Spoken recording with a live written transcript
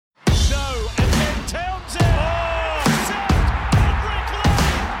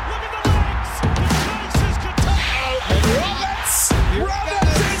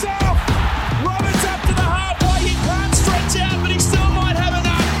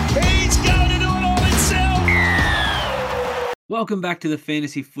Welcome back to the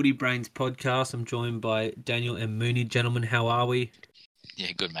Fantasy Footy Brains podcast. I'm joined by Daniel and Mooney. Gentlemen, how are we?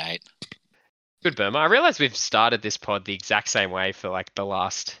 Yeah, good, mate. Good, Burma. I realise we've started this pod the exact same way for like the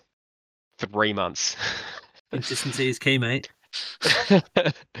last 3 months. Consistency is key, mate.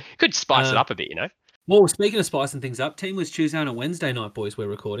 Could spice it up a bit, you know? Well, speaking of spicing things up, Team was Tuesday and a Wednesday night, boys, we're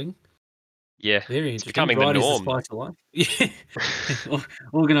recording. Yeah, very it's interesting. becoming the norm. The spice of life. Yeah.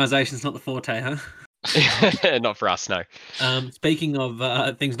 Organisation's not the forte, huh? Not for us, no. Speaking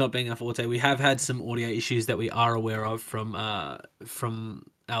of things not being our forte, we have had some audio issues that we are aware of from our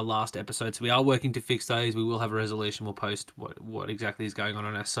last episode. So we are working to fix those. We will have a resolution. We'll post what exactly is going on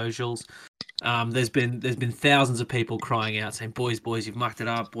our socials. There's been thousands of people crying out saying, boys, you've mucked it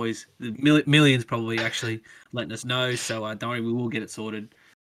up, boys. Millions probably actually letting us know. So don't worry, we will get it sorted.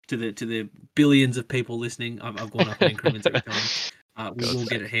 To the billions of people listening, I've gone up in increments every time. We will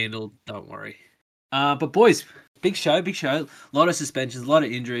get it handled. Don't worry. But boys, big show. A lot of suspensions, a lot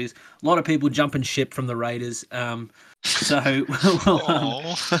of injuries, a lot of people jumping ship from the Raiders. Moon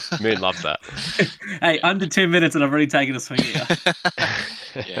loves that. Hey, under 2 minutes and I've already taken a swing here.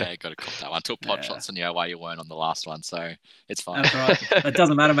 Yeah, got to cop that one. Took pot shots on you while you weren't on the last one, so it's fine. That's right. It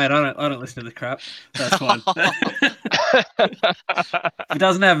doesn't matter, mate. I don't listen to the crap. That's fine. If it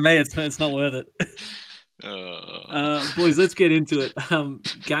doesn't have me, it's not worth it. Boys, let's get into it.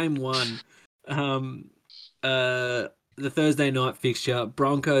 Game one. The Thursday night fixture,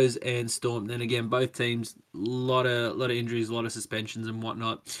 Broncos and Storm. Then again, both teams, lot of injuries, a lot of suspensions and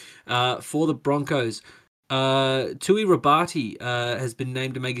whatnot. For the Broncos, Tui Rabati has been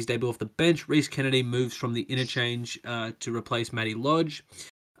named to make his debut off the bench. Reece Kennedy moves from the interchange to replace Matty Lodge.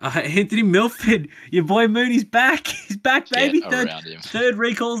 Anthony Milford, your boy Mooney's back. He's back, baby. Third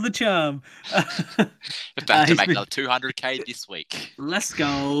recall's the charm. Back to make another 200k this week. Let's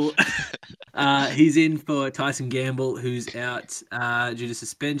go. He's in for Tyson Gamble, who's out due to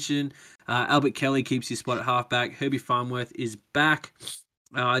suspension. Albert Kelly keeps his spot at halfback. Herbie Farnworth is back.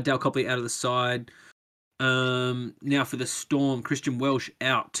 Dale Copley out of the side. Now for the Storm, Christian Welsh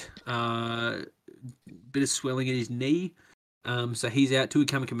out. Bit of swelling in his knee. So he's out. Tui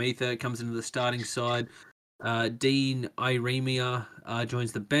Kamikamica comes into the starting side. Dean Iremia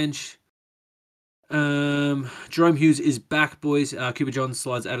joins the bench. Jerome Hughes is back, boys. Cooper John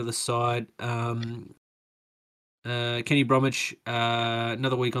slides out of the side. Kenny Bromwich,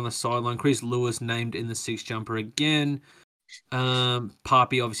 another week on the sideline. Chris Lewis named in the six jumper again.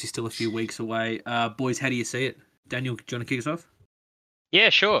 Papi obviously still a few weeks away. Boys, how do you see it? Daniel, do you want to kick us off? Yeah,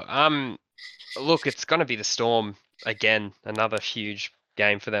 sure. Look, it's going to be the Storm again. Another huge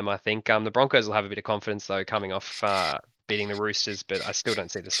game for them, I think. The Broncos will have a bit of confidence, though, coming off beating the Roosters, but I still don't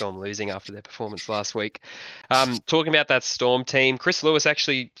see the Storm losing after their performance last week. Talking about that Storm team, Chris Lewis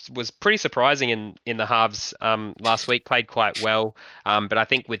actually was pretty surprising in the halves last week, played quite well, but I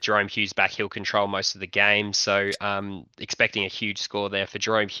think with Jerome Hughes back, he'll control most of the game, so expecting a huge score there for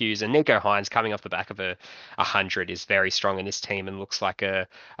Jerome Hughes. And Nico Hines coming off the back of a 100 is very strong in this team and looks like a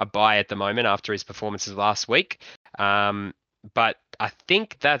buy at the moment after his performances last week. But I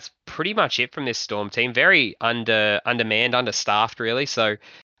think that's pretty much it from this Storm team. Very undermanned, understaffed, really. So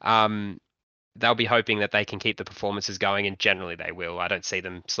they'll be hoping that they can keep the performances going, and generally they will. I don't see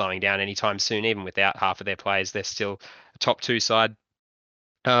them slowing down anytime soon. Even without half of their players, they're still a top two side.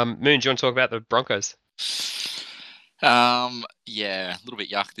 Moon, do you want to talk about the Broncos? Yeah, a little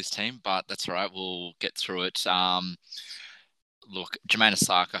bit yuck, this team, but that's all right. We'll get through it. Look, Jermaine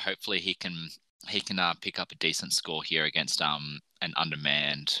Osaka, hopefully he can pick up a decent score here against an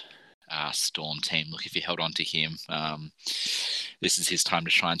undermanned Storm team. Look, if you held on to him, this is his time to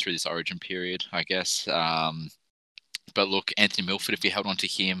shine through this Origin period, I guess. But look, Anthony Milford, if you held on to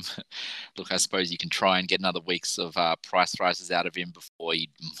him, look, I suppose you can try and get another weeks of price rises out of him before he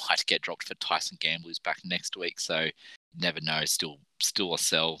might get dropped for Tyson Gamble, who's back next week. So never know. Still a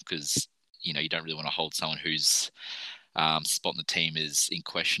sell, because you don't really want to hold someone who's spot in the team is in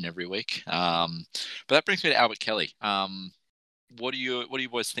question every week. But that brings me to Albert Kelly. What do you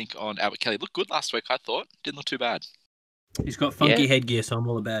boys think on Albert Kelly? Looked good last week, I thought. Didn't look too bad. He's got funky headgear, so I'm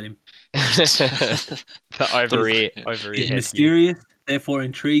all about him. The over-ear He's mysterious, therefore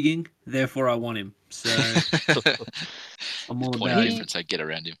intriguing, therefore I want him. So I'm all about him. I get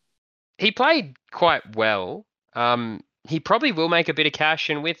around him. He played quite well. He probably will make a bit of cash,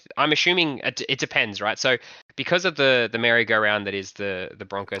 and I'm assuming it depends, right? So because of the merry-go-round that is the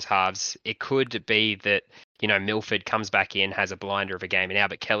Broncos halves, it could be that Milford comes back in, has a blinder of a game, and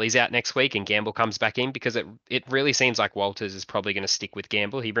Albert Kelly's out next week, and Gamble comes back in, because it really seems like Walters is probably going to stick with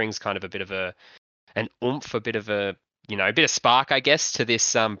Gamble. He brings kind of a bit of an oomph, a bit of a a bit of spark, I guess, to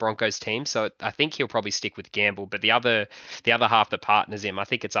this Broncos team. So I think he'll probably stick with Gamble. But the other half that partners him, I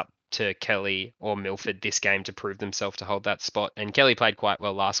think it's up to Kelly or Milford this game to prove themselves to hold that spot. And Kelly played quite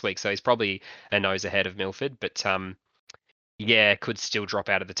well last week, so he's probably a nose ahead of Milford. But yeah, could still drop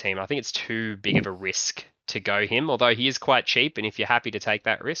out of the team. I think it's too big of a risk to go him, although he is quite cheap. And if you're happy to take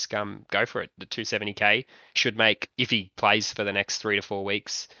that risk, go for it. The 270k should make, if he plays for the next 3 to 4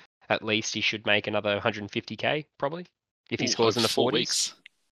 weeks, at least he should make another 150k probably. If he scores in the 4 40s. weeks.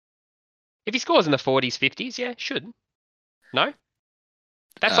 If he scores in the 40s, 50s, yeah, should. No?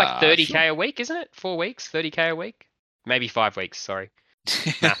 That's like 30k sure. a week, isn't it? 4 weeks, 30k a week? Maybe 5 weeks, sorry.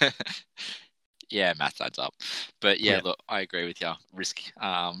 Math. Yeah, math adds up. But yeah, Yeah. look, I agree with you.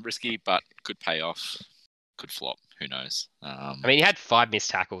 Risky, but could pay off. Could flop. Who knows? I mean, he had 5 missed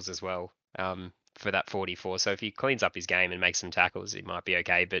tackles as well for that 44. So if he cleans up his game and makes some tackles, it might be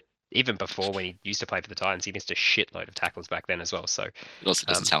okay. But even before, when he used to play for the Titans, he missed a shitload of tackles back then as well. So it also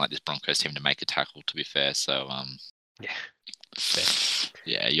doesn't sound like this Broncos team to make a tackle, to be fair. So yeah.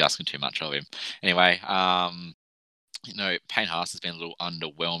 Yeah, you're asking too much of him. Anyway, Payne Haas has been a little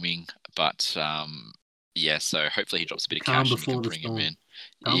underwhelming, but yeah, so hopefully he drops a bit of Calm cash and you can before the bring him storm. in.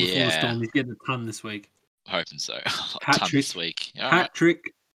 Before the Yeah, storm, he's getting a ton this week. hoping so. A Hat ton trick. this week. All Hat right.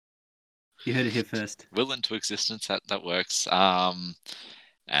 trick. You heard it here first. Will into existence. That works.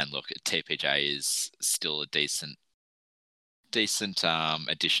 And look, TPJ is still a decent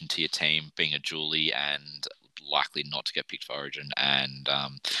addition to your team, being a Julie and likely not to get picked for Origin. And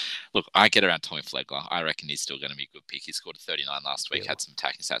look, I get around Tommy Flegler. I reckon he's still going to be a good pick. He scored a 39 last week, had some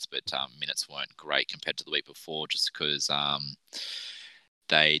attacking stats, but minutes weren't great compared to the week before, just because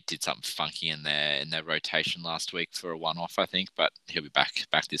they did something funky in their rotation last week for a one-off, I think. But he'll be back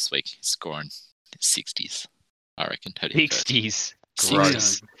this week, scoring 60s, I reckon. 60s. Sixties.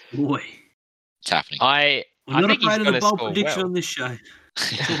 Gross. Boy. It's happening. I'm I'm not think he's afraid of going the to bold score prediction well. on this show.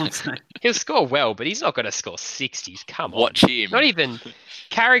 That's all I'm saying. He'll score well, but he's not going to score 60s. Come on. Watch him. Not even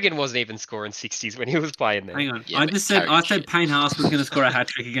Carrigan wasn't even scoring 60s when he was playing there. Hang on. Yeah, but I Carrigan's said shit. Payne Haas was going to score a hat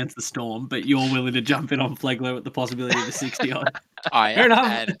trick against the Storm, but you're willing to jump in on Flegler with the possibility of a 60 odd. I Fair am. enough.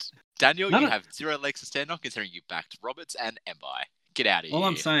 And Daniel, No, you no. have 0 legs to stand on, considering you backed Roberts and Mbai. Get out of here. All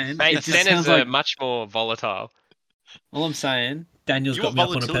I'm saying, Mate, it just centers sounds are like. much more volatile. All I'm saying, Daniel's Your got me up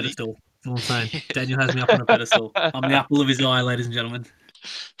on a volatility. pedestal. That's all I'm saying. Daniel has me up on a pedestal. I'm the apple of his eye, ladies and gentlemen.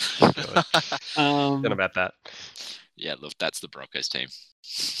 Don't know about that. Yeah, look, that's the Broncos team.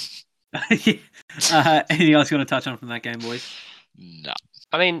 Anything else you want to touch on from that game, boys? No.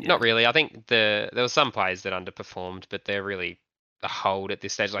 I mean, Yeah. not really. I think there were some players that underperformed, but they're really a hold at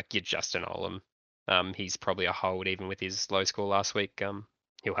this stage. Like your Justin Olam, he's probably a hold even with his low score last week.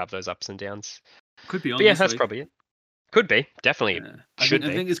 He'll have those ups and downs. Could be on But yeah, this that's week. probably it. Could be, definitely. I Should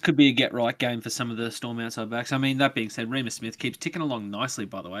think be. this could be a get right game for some of the Storm outside backs. I mean, that being said, Remus Smith keeps ticking along nicely.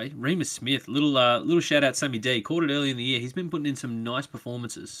 By the way, Remus Smith, little shout out, Sammy D, caught it early in the year. He's been putting in some nice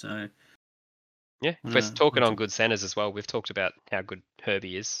performances. So Yeah, if we're talking on good centers as well, we've talked about how good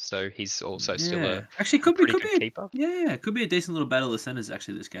Herbie is, so he's also still a actually could pretty be good keeper. Yeah, could be a decent little battle of centers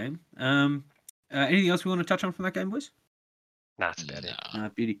actually this game. Anything else we want to touch on from that game, boys? Nah, that's about it. No.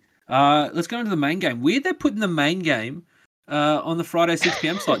 Beauty. Let's go into the main game. Weird they're putting the main game on the Friday 6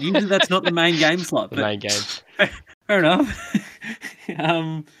 p.m. slot. Usually that's not the main game slot. The But main game. fair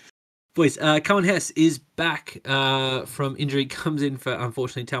enough. Boys, Cohen Hess is back from injury. Comes in for,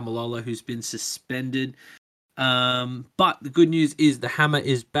 unfortunately, Taumalolo, who's been suspended. But the good news is the hammer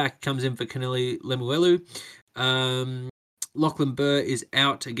is back. Comes in for Kaneli Lemuelu. Lachlan Burr is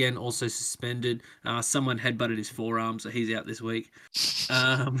out again, also suspended. Someone headbutted his forearm, so he's out this week.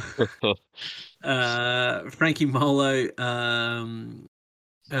 Frankie Molo.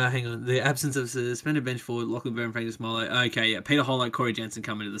 Hang on. The absence of suspended bench forward, Lachlan Burr and Francis Molo. Okay, yeah. Peter Holland, Corey Jensen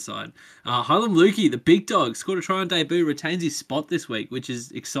coming to the side. Hylam Lukey, the big dog, scored a try on debut, retains his spot this week, which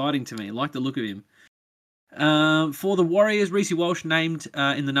is exciting to me. I like the look of him. For the Warriors, Reece Walsh named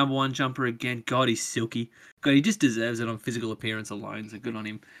in the number 1 jumper again. God, he's silky. God, he just deserves it on physical appearance alone, so good on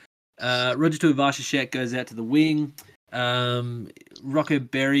him. Roger Tuivasa-Sheck goes out to the wing. Rocco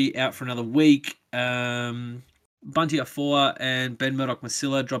Berry out for another week. Bunty Afoa and Ben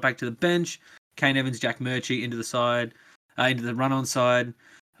Murdoch-Masila drop back to the bench. Kane Evans, Jack Murchie into the run-on side.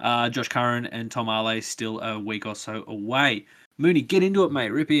 Josh Curran and Tom Ale still a week or so away. Mooney, get into it, mate.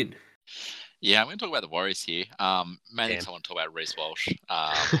 Rip in. Yeah, I'm going to talk about the Warriors here. Mainly because I want to talk about Reece Walsh.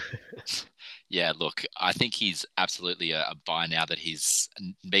 Yeah, look, I think he's absolutely a buy now that he's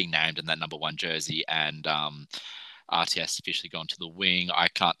being named in that number 1 jersey, and RTS officially gone to the wing.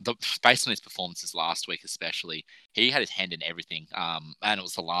 Based on his performances last week especially, he had his hand in everything, and it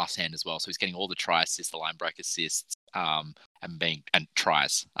was the last hand as well, so he's getting all the try assists, the line break assists, and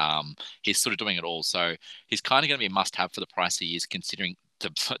tries. He's sort of doing it all. So he's kind of going to be a must-have for the price he is, considering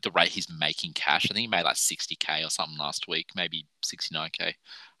the rate he's making cash. I think he made like 60K or something last week, maybe 69K.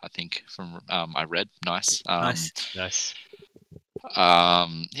 I think from I read. Nice. Nice.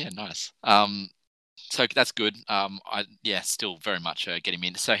 Yeah, nice. So that's good. Still very much get him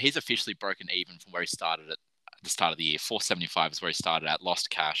in. So he's officially broken even from where he started at the start of the year. 475 is where he started at, lost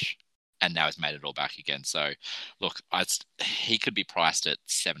cash, and now he's made it all back again. So, look, he could be priced at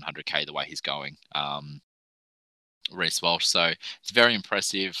 700K the way he's going. Reece Walsh. So it's very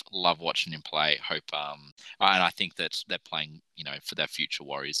impressive. Love watching him play. Hope, and I think that they're playing, for their future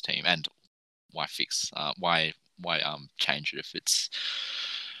Warriors team. And why change it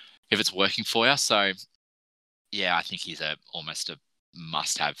if it's working for you? So yeah, I think he's almost a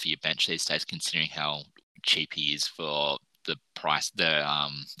must-have for your bench these days, considering how cheap he is for the price, the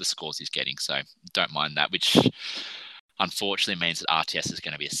scores he's getting. So don't mind that, which unfortunately means that RTS is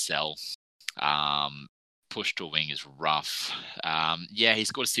going to be a sell. Push to a wing is rough. He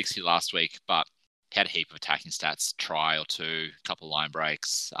scored a 60 last week, but he had a heap of attacking stats, try or two, couple of line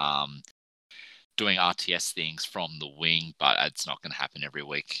breaks, doing RTS things from the wing, but it's not going to happen every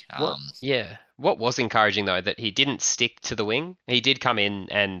week. What was encouraging, though, that he didn't stick to the wing. He did come in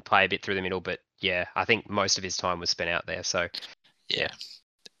and play a bit through the middle, but yeah, I think most of his time was spent out there. So yeah.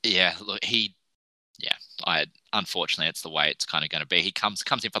 Look, unfortunately, it's the way it's kind of going to be. He comes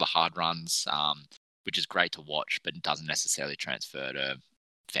in for the hard runs, which is great to watch, but it doesn't necessarily transfer to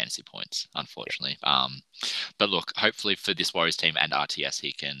fantasy points, unfortunately. But look, hopefully for this Warriors team and RTS,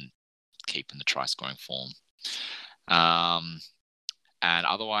 he can keep in the try-scoring form. And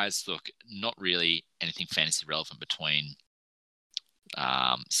otherwise, look, not really anything fantasy relevant between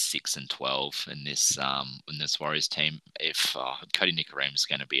 6 and 12 in this Warriors team. If Cody Nicarime is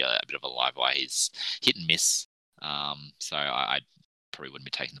going to be a bit of a live wire, he's hit and miss. So I probably wouldn't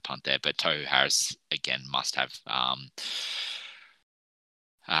be taking the punt there. But Tohu Harris again must have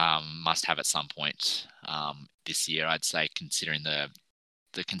at some point this year, I'd say, considering the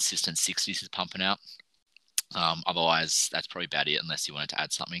consistent 60s he's pumping out. Otherwise, that's probably about it, unless you wanted to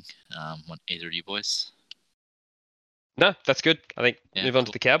add something. Either of you boys? No, that's good. I think move on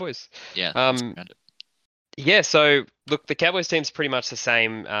to the Cowboys. Yeah. Yeah, so look, the Cowboys team's pretty much the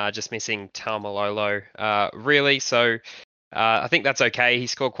same, just missing Taumalolo, really. So I think that's okay. He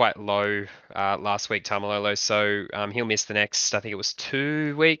scored quite low last week, Taumalolo, so he'll miss the next, I think it was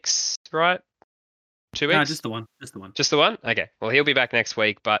 2 weeks, right? 2 weeks? No, just the one. Just the one? Okay. Well, he'll be back next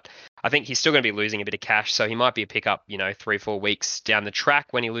week, but I think he's still going to be losing a bit of cash, so he might be a pickup, 3-4 weeks down the track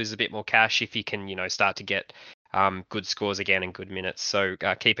when he loses a bit more cash, if he can, start to get good scores again and good minutes. So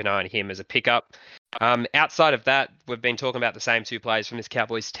keep an eye on him as a pickup. Outside of that, we've been talking about the same 2 players from this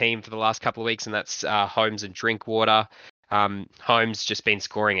Cowboys team for the last couple of weeks, and that's Holmes and Drinkwater. Holmes just been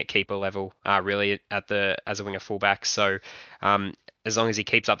scoring at keeper level, really as a winger fullback. So as long as he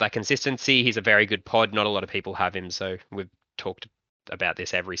keeps up that consistency, he's a very good pod. Not a lot of people have him, so we've talked about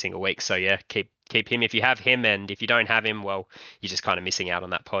this every single week. So yeah, keep him if you have him, and if you don't have him, well, you're just kind of missing out on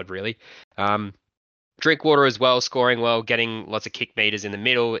that pod, really. Drinkwater as well, scoring well, getting lots of kick meters in the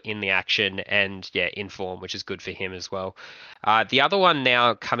middle, in the action, and yeah, in form, which is good for him as well. The other one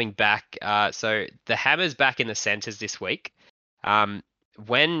now coming back, so the Hammer's back in the centers this week.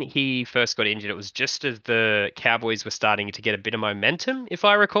 When he first got injured, it was just as the Cowboys were starting to get a bit of momentum, if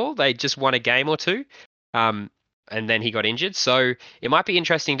I recall. They just won a game or two, and then he got injured. So it might be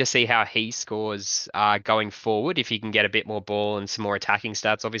interesting to see how he scores going forward, if he can get a bit more ball and some more attacking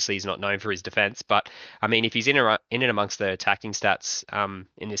stats. Obviously, he's not known for his defense, but I mean, if he's in and amongst the attacking stats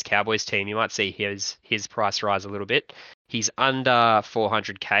in this Cowboys team, you might see his price rise a little bit. He's under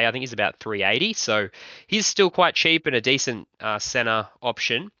 400K. I think he's about 380. So he's still quite cheap and a decent center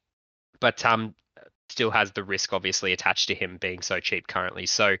option, but still has the risk obviously attached to him being so cheap currently.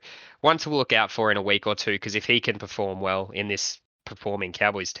 So one to look out for in a week or two, because if he can perform well in this performing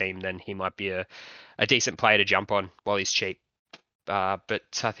Cowboys team, then he might be a decent player to jump on while he's cheap.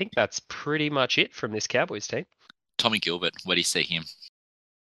 But I think that's pretty much it from this Cowboys team. Tommy Gilbert, where do you see him?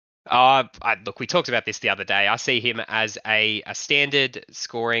 Look, we talked about this the other day. I see him as a standard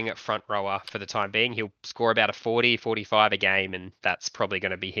scoring front rower for the time being. He'll score about a 40, 45 a game, and that's probably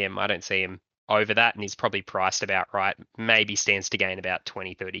going to be him. I don't see him over that, and he's probably priced about right. Maybe stands to gain about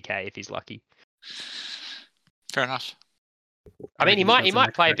 20, 30K if he's lucky. Fair enough. I mean, he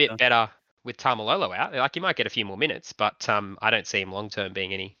might play a bit better with Taumalolo out. Like, he might get a few more minutes, but I don't see him long term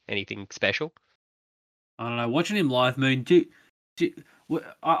being anything special. I don't know. Watching him live, Moon,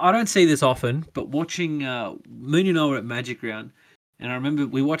 I don't see this often, but watching Moon and I were at Magic Round, And I remember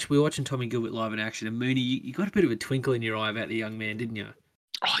we were watching Tommy Gilbert live in action, and Mooney, you got a bit of a twinkle in your eye about the young man, didn't you?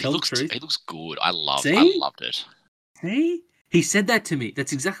 Oh, Tell the truth. he looks good. I loved it. See? He said that to me.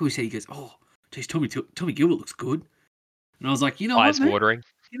 That's exactly what he said. He goes, "Oh, geez, Tommy Gilbert looks good." And I was like, "You know Eyes what, mate? watering.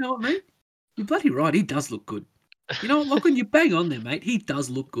 You know what, mate? You're bloody right. He does look good. You know what, Lachlan? You bang on there, mate. He does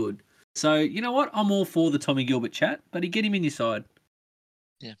look good. So, you know what? I'm all for the Tommy Gilbert chat, but get him in your side.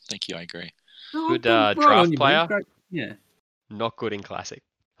 Yeah, thank you. I agree. No, Good right draft on you, player. mate. Great. Yeah, Not good in Classic.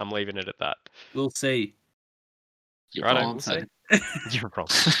 I'm leaving it at that. we'll see. You're Righto, wrong. I'm we'll saying. see. You're wrong.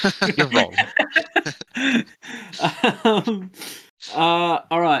 You're wrong.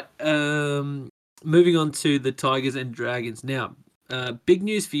 All right. Moving on to the Tigers and Dragons. Now, big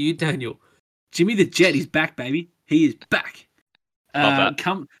news for you, Daniel. Jimmy the Jet is back, baby. He is back. Love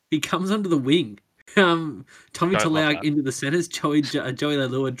that. He comes under the wing. Tommy Don't love Talau that. into the centers. Joey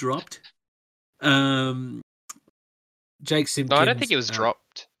Leilua dropped. Jake Simpkins. No, I don't think he was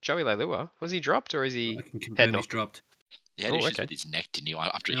dropped. Joey Leilua. Was he dropped or is he I can confirm head he's knocked? dropped. He had Oh, issues okay. with his neck, didn't he?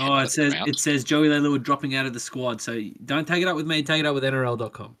 After he Oh, headbutted it says the ground. it says Joey Leilua dropping out of the squad. So don't take it up with me. Take it up with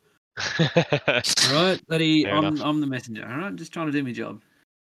NRL.com. All right, buddy. Fair enough. I'm the messenger. All right, just trying to do my job.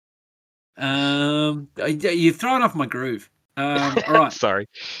 You're throwing off my groove. All right. Sorry.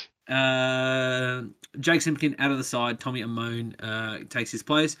 Jake Simpkin out of the side. Tommy Amone takes his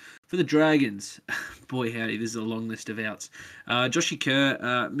place for the Dragons. Boy, howdy, this is a long list of outs. Joshy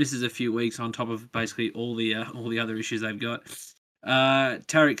Kerr misses a few weeks on top of basically all the other issues they've got.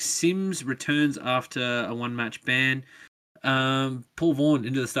 Tarek Sims returns after a one-match ban. Paul Vaughan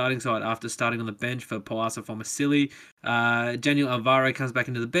into the starting side after starting on the bench for Poasa Fomasili. Daniel Alvaro comes back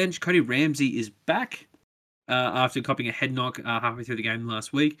into the bench. Cody Ramsey is back after copying a head knock halfway through the game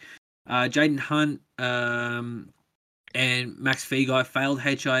last week. Jaden Hunt and Max Feguy failed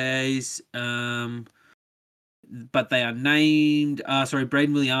HIAs, but they are named.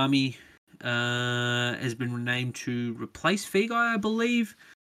 Braden Williami has been renamed to replace Feguy, I believe.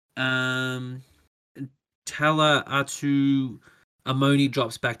 Tala Atu Amoni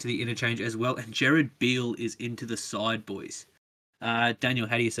drops back to the interchange as well, and Jared Beale is into the side, boys. Daniel,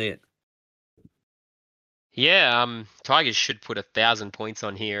 how do you see it? Yeah, Tigers should put 1,000 points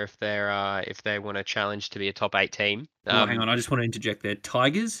on here if they want to challenge to be a top 8 team. Hang on, I just want to interject there.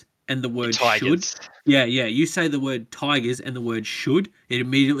 Tigers and the word Tigers. should. Yeah. You say the word Tigers and the word should, it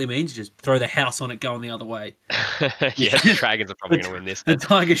immediately means just throw the house on it going the other way. Yeah, the Dragons are probably going to win this. The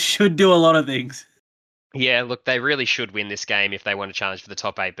Tigers should do a lot of things. Yeah, look, they really should win this game if they want to challenge for the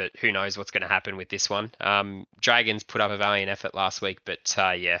top 8, but who knows what's going to happen with this one. Dragons put up a valiant effort last week, but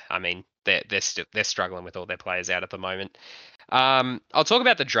yeah, I mean, they're struggling with all their players out at the moment. I'll talk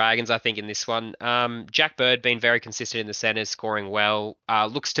about the Dragons, I think, in this one. Jack Bird been very consistent in the centres, scoring well.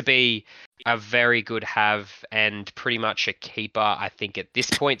 Looks to be a very good have and pretty much a keeper, I think, at this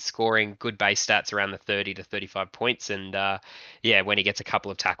point, scoring good base stats around the 30 to 35 points. And yeah, when he gets a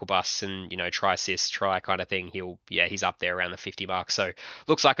couple of tackle busts and, try assist, try kind of thing, he's up there around the 50 mark. So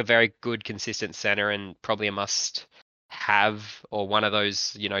looks like a very good, consistent centre and probably a must have, or one of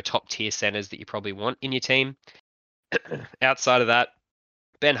those, top tier centres that you probably want in your team. Outside of that,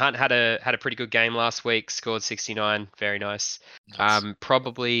 Ben Hunt had a pretty good game last week, scored 69, very nice.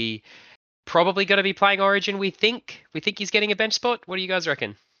 Probably going to be playing Origin. We think he's getting a bench spot. What do you guys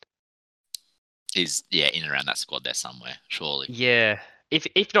reckon? He's in and around that squad there somewhere, surely. Yeah,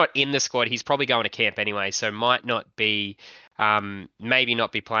 if not in the squad, he's probably going to camp anyway, so might not be. Maybe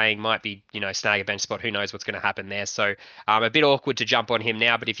not be playing, might be, snag a bench spot. Who knows what's going to happen there? So a bit awkward to jump on him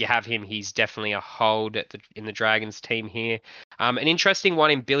now, but if you have him, he's definitely a hold in the Dragons team here. An interesting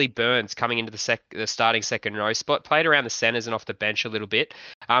one in Billy Burns coming into the starting second row spot, played around the centres and off the bench a little bit.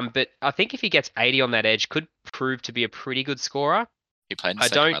 But I think if he gets 80 on that edge, could prove to be a pretty good scorer. He played in the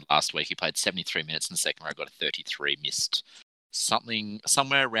second row last week. He played 73 minutes in the second row, got a 33, missed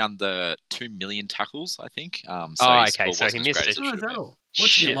somewhere around the 2 million tackles, I think. Okay, so he missed it. Oh, is that all?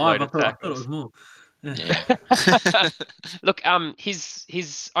 Watching it live, I thought it was more. Yeah. Look,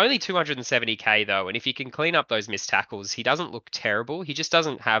 he's only 270k though, and if you can clean up those missed tackles, he doesn't look terrible. He just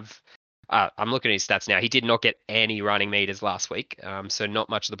doesn't have. I'm looking at his stats now. He did not get any running meters last week, so not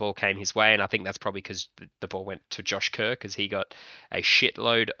much of the ball came his way, and I think that's probably because the ball went to Josh Kerr because he got a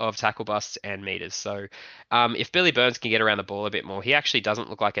shitload of tackle busts and meters. So if Billy Burns can get around the ball a bit more, he actually doesn't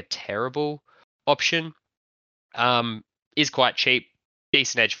look like a terrible option. Is quite cheap,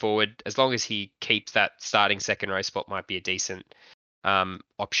 decent edge forward. As long as he keeps that starting second row spot, might be a decent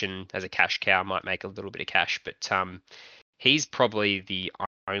option as a cash cow. Might make a little bit of cash, but he's probably the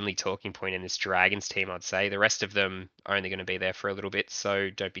only talking point in this Dragons team, I'd say. The rest of them are only going to be there for a little bit, so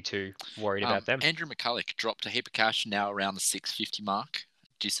don't be too worried about them. Andrew McCulloch dropped a heap of cash, now around the 650 mark.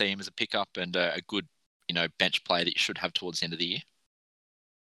 Do you see him as a pickup and a good, bench player that you should have towards the end of the year?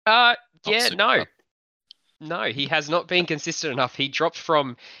 Yeah, no, he has not been consistent enough. He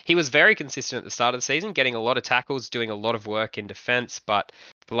was very consistent at the start of the season, getting a lot of tackles, doing a lot of work in defense, but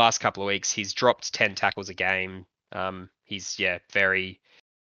the last couple of weeks he's dropped 10 tackles a game. He's very.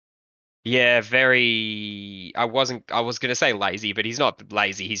 I was going to say lazy, but he's not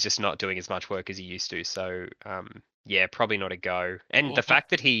lazy. He's just not doing as much work as he used to. So, probably not a go. And the fact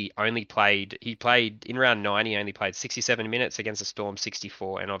that he played in round 9, he only played 67 minutes against the Storm,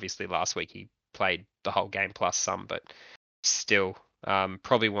 64. And obviously last week he played the whole game plus some, but still,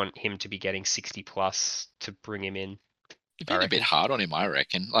 probably want him to be getting 60 plus to bring him in. You've been a bit hard on him, I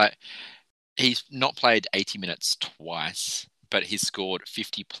reckon. Like, he's not played 80 minutes twice, but he's scored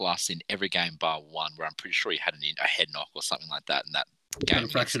 50 plus in every game bar one, where I'm pretty sure he had a head knock or something like that in that game. A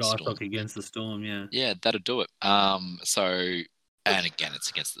fractured eye socket against the Storm, yeah. Yeah, that'll do it. And again, it's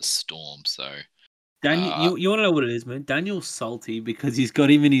against the Storm, so... Daniel, you want to know what it is, man? Daniel's salty because he's got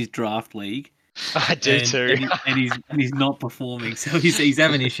him in his draft league. I do too. And he's not performing, so he's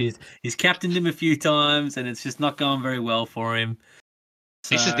having issues. He's captained him a few times, and it's just not going very well for him.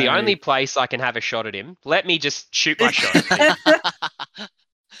 So... This is the only place I can have a shot at him. Let me just shoot my shot.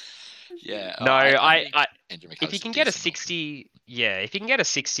 Yeah. No, if you can get a 60, if you can get a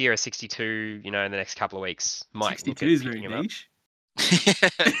 60 or a 62, in the next couple of weeks, Mike. 62 is very niche.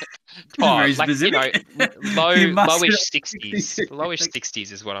 Very specific. Lowish 60s. Lowish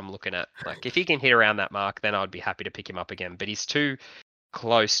 60s is what I'm looking at. Like, if he can hit around that mark, then I'd be happy to pick him up again. But he's too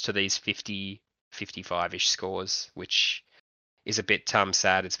close to these 50, 55-ish scores, which is a bit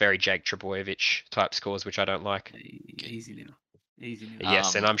sad. It's very Jake Trbojevic type scores, which I don't like. Easy now.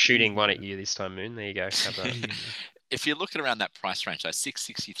 Yes, and I'm shooting one at you this time, Moon. There you go. If you're looking around that price range, so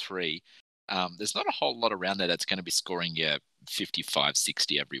 663, there's not a whole lot around there that's going to be scoring 55,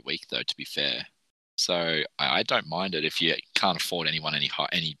 60 every week, though, to be fair. So I don't mind it if you can't afford anyone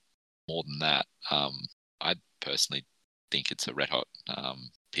any more than that. I personally think it's a red hot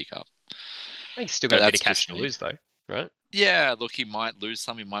pickup. He's still got a bit of cash to lose, though, right? Yeah, look, he might lose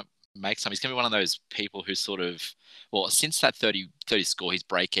some, he might make some. He's going to be one of those people who sort of, since that 30 score, his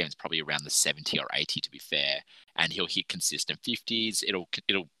break even is probably around the 70 or 80, to be fair, and he'll hit consistent 50s. It'll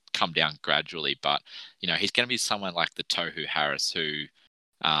come down gradually, but he's going to be someone like the Tohu Harris who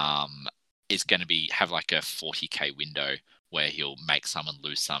is going to have like a 40k window where he'll make some and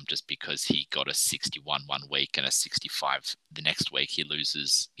lose some just because he got a 61 one week and a 65 the next week. He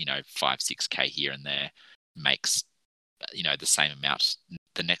loses 5-6k here and there, makes the same amount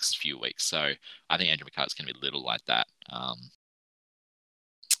the next few weeks. So I think Andrew McCulloch's going to be a little like that.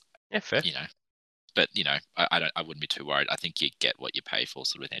 Fair. But I wouldn't be too worried. I think you get what you pay for,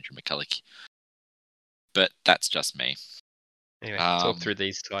 sort of, with Andrew McCulloch. But that's just me. Anyway, talk through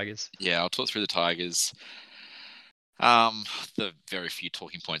these Tigers. Yeah, I'll talk through the Tigers. The very few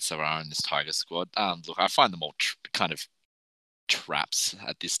talking points there are in this Tiger squad. Look, I find them all kind of traps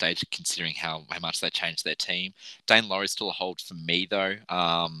at this stage, considering how much they changed their team. Dane Laurie's still a hold for me, though.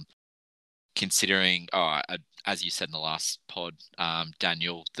 Considering, as you said in the last pod,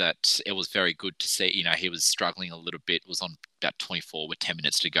 Daniel, that it was very good to see. He was struggling a little bit. Was on about 24 with 10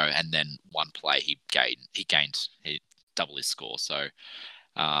 minutes to go, and then one play he double his score. So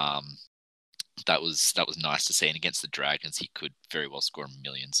that was nice to see. And against the Dragons, he could very well score a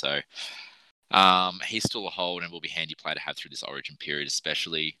million. So he's still a hold and will be a handy player to have through this Origin period,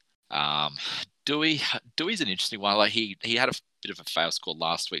 especially. Dewey's an interesting one. Like he had a bit of a fail score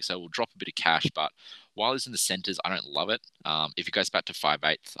last week, so we'll drop a bit of cash. But while he's in the centres, I don't love it. If he goes back to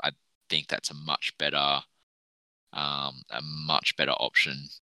 5/8, I think that's a much better option.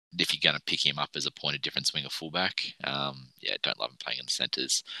 If you're going to pick him up as a point of difference winger fullback, don't love him playing in the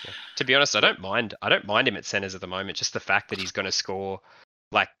centres. Yeah. To be honest, I don't mind him at centres at the moment. Just the fact that he's going to score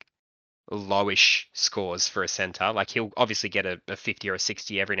like lowish scores for a centre. Like he'll obviously get a 50 or a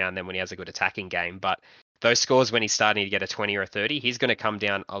 60 every now and then when he has a good attacking game, but those scores when he's starting to get a 20 or a 30, he's going to come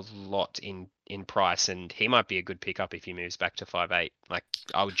down a lot in price, and he might be a good pickup if he moves back to 5/8. Like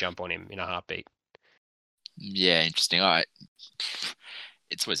I would jump on him in a heartbeat. Yeah, interesting.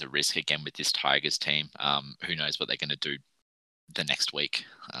 It's always a risk again with this Tigers team. Who knows what they're going to do the next week?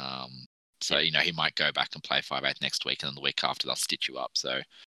 He might go back and play 5/8 next week, and then the week after they'll stitch you up. So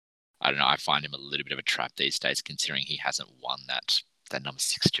I don't know. I find him a little bit of a trap these days, considering he hasn't won that number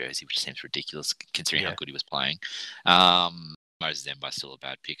 6 jersey, which seems ridiculous considering how good he was playing. Moses Mbye's still a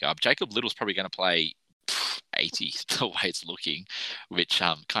bad pickup. Jacob Little's probably going to play 80 the way it's looking, which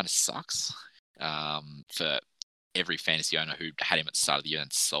kind of sucks for every fantasy owner who had him at the start of the year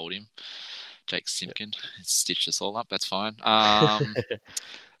and sold him. Jake Simpkin stitched us all up. That's fine.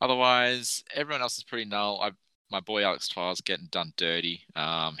 Otherwise, everyone else is pretty null. My boy Alex Tyler's getting done dirty.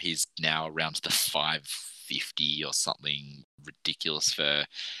 He's now around the 550 or something ridiculous for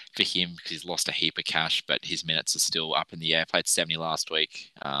him because he's lost a heap of cash, but his minutes are still up in the air. Played 70 last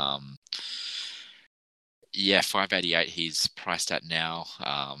week. 588 he's priced at now.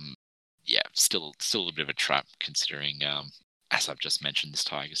 Still a bit of a trap considering, as I've just mentioned, this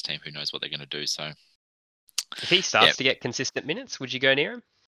Tigers team, who knows what they're going to do. So if he starts to get consistent minutes, would you go near him?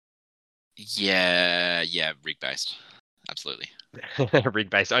 Yeah, rig based, absolutely. Rig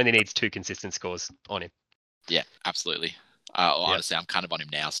based only needs 2 consistent scores on him. Yeah, absolutely. Honestly, I'm kind of on him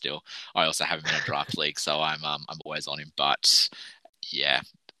now. Still, I also have him in a draft league, so I'm always on him. But yeah,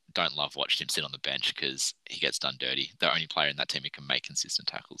 don't love watching him sit on the bench because he gets done dirty. The only player in that team who can make consistent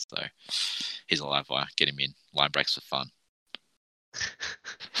tackles, so he's a live wire. Get him in line breaks for fun.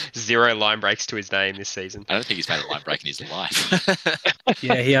 0 line breaks to his name this season. I don't think he's made a line break in his life.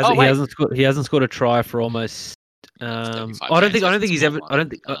 Yeah, he hasn't scored a try for almost. I don't think he's ever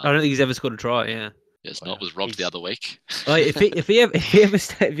scored a try. Yeah. Yes, not was robbed the other week. If he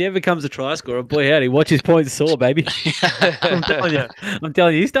ever becomes a try scorer, boy howdy, watch his points soar, baby. I'm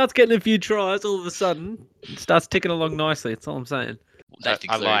telling you, he starts getting a few tries, all of a sudden, it starts ticking along nicely. That's all I'm saying. Nathan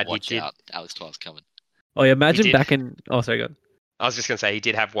Cleary, watch out. Alex Tyler's coming. Oh, yeah, imagine back in. Oh, sorry, go on. I was just going to say he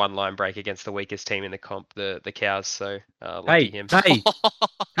did have 1 line break against the weakest team in the comp, the Cows. So lucky him.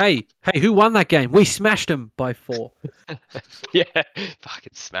 Hey, who won that game? We smashed them by 4. Yeah,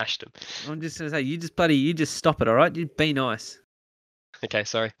 fucking smashed them. I'm just going to say, you just stop it, all right? You be nice. Okay,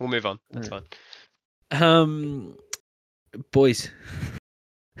 sorry. We'll move on. That's fine. Boys,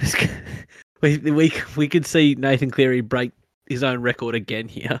 we could see Nathan Cleary break his own record again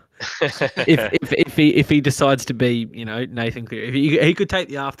here. if he decides to be, Nathan Cleary, he could take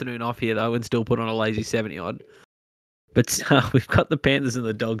the afternoon off here though and still put on a lazy 70 odd. But we've got the Panthers and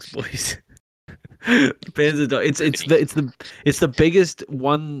the Dogs, boys. The Panthers, it's the biggest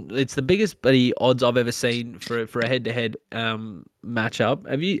one. It's the biggest bloody odds I've ever seen for a head to head matchup.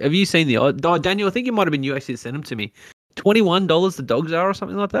 Have you seen the odds? Oh, Daniel, I think it might have been you actually sent them to me. $21 the Dogs are or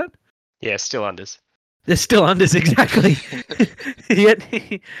something like that. Yeah, still unders. They're still unders, exactly. You're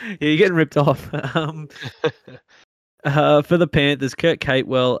getting ripped off. For the Panthers, Kurt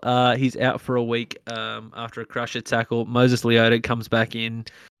Capewell, he's out for a week after a crusher tackle. Moses Leota comes back in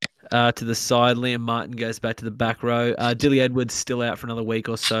to the side. Liam Martin goes back to the back row. Dilly Edwards still out for another week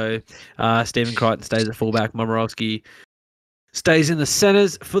or so. Stephen Crichton stays at fullback. Momorowski stays in the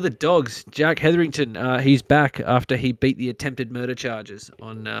centres. For the Dogs, Jack Hetherington, he's back after he beat the attempted murder charges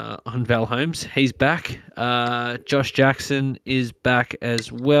on Val Holmes. He's back. Josh Jackson is back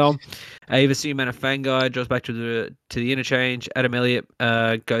as well. Avasi Manafangai draws back to the interchange. Adam Elliott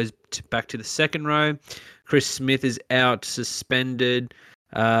goes back to the second row. Chris Smith is out, suspended.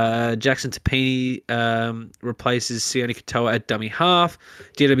 Jackson Tapini replaces Sione Katoa at dummy half.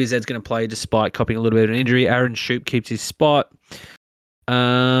 DWZ's going to play despite copying a little bit of an injury. Aaron Shoup keeps his spot.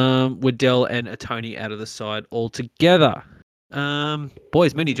 Waddell and Atoni out of the side altogether.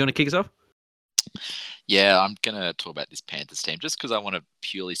 Boys, Mindy, do you want to kick us off? Yeah, I'm going to talk about this Panthers team just because I want to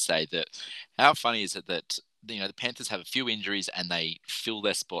purely say that how funny is it that the Panthers have a few injuries and they fill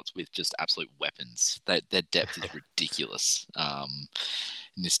their spots with just absolute weapons. Their depth is ridiculous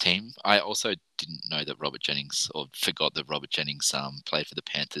in this team. I also didn't know that Robert Jennings, or forgot that Robert Jennings played for the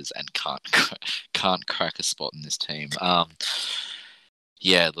Panthers and can't crack a spot in this team.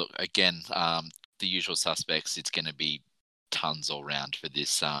 Look, again, the usual suspects. It's going to be tons all round for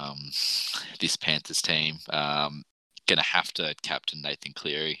this this Panthers team. Going to have to captain Nathan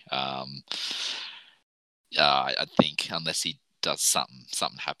Cleary. I think unless he does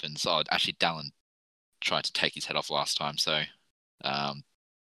something happens. Oh, actually, Dallin tried to take his head off last time, so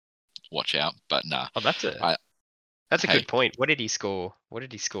watch out. But nah. Oh, that's a good point. What did he score? What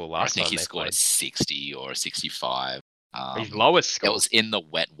did he score last time? I think he scored a 60 or a 65. His lowest score. It was in the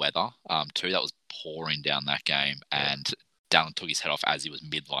wet weather too. That was pouring down that game, and Dallin took his head off as he was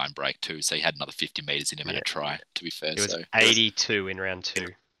mid-line break too, so he had another 50 metres in him and a try, to be fair. It was 82 in round 2.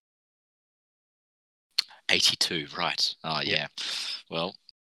 82, right. Oh, yeah. Well,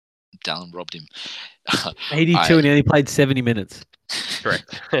 Dallin robbed him. 82 and he only played 70 minutes.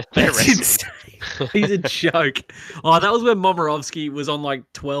 Correct. That's insane. He's a joke. Oh, that was when Momorowski was on like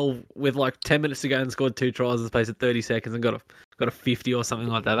 12 with like 10 minutes to go and scored 2 tries in the space of 30 seconds and got a 50 or something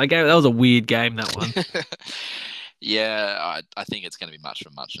like that. That was a weird game, that one. Yeah, I think it's going to be much for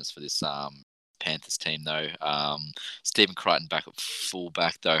muchness for this Panthers team, though. Stephen Crichton back at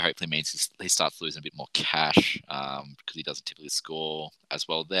fullback, though, hopefully means he starts losing a bit more cash because he doesn't typically score as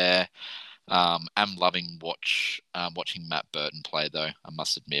well there. I'm loving watching Matt Burton play, though, I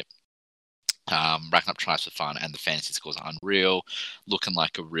must admit. Racking up tries for fun, and the fantasy scores are unreal. Looking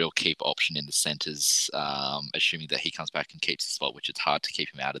like a real keep option in the centres, assuming that he comes back and keeps his spot, which it's hard to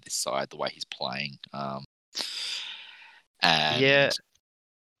keep him out of this side the way he's playing. And Yeah,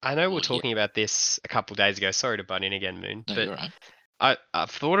 I know we well, were talking about this a couple of days ago. Sorry to butt in again, Moon, no, but you're right.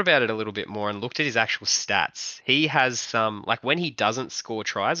 I've thought about it a little bit more and looked at his actual stats. He has some, like when he doesn't score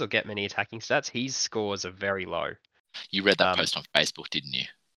tries or get many attacking stats, his scores are very low. You read that Um, post on Facebook, didn't you?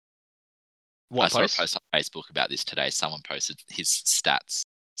 I What saw a post? post on Facebook about this today. Someone posted his stats.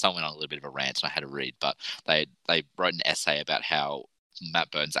 Someone went on a little bit of a rant, and I had to read, but they wrote an essay about how Matt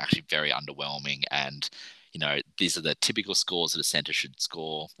Burton's actually very underwhelming, and these are the typical scores that a centre should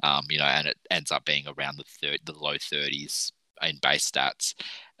score. And it ends up being around the low 30s in base stats,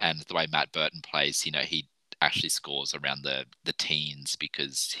 and the way Matt Burton plays, he actually scores around the teens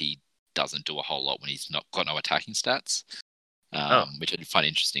because he doesn't do a whole lot when he's not got no attacking stats, which I did find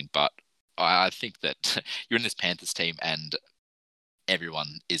interesting, but I think that you're in this Panthers team and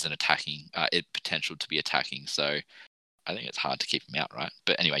everyone is an attacking, potential to be attacking. So I think it's hard to keep him out, right?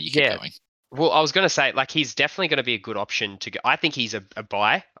 But anyway, you keep going. Well, I was going to say, like, he's definitely going to be a good option to go. I think he's a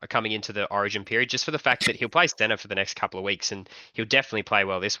buy coming into the Origin period, just for the fact that he'll play centre for the next couple of weeks, and he'll definitely play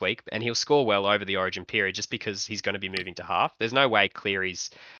well this week, and he'll score well over the Origin period, just because he's going to be moving to half. There's no way Cleary's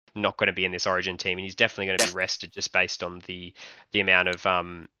not going to be in this Origin team, and he's definitely going to be rested just based on the amount of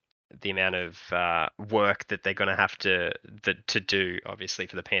work that they're going to have to do, obviously,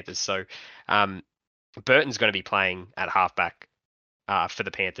 for the Panthers. So Burton's going to be playing at halfback for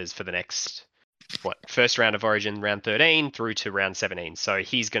the Panthers for the next first round of Origin, round 13 through to round 17. So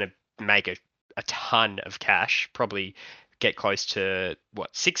he's going to make a ton of cash, probably get close to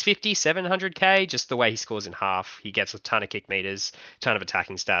 650, 700k, just the way he scores in half. He gets a ton of kick meters, ton of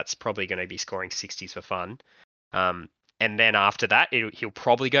attacking stats, probably going to be scoring 60s for fun. And then after that, he'll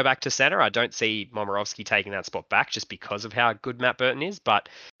probably go back to center. I don't see Momirovski taking that spot back just because of how good Matt Burton is, but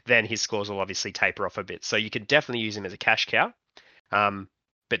then his scores will obviously taper off a bit. So you could definitely use him as a cash cow,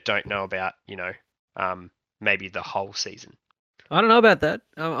 but don't know about, maybe the whole season. I don't know about that.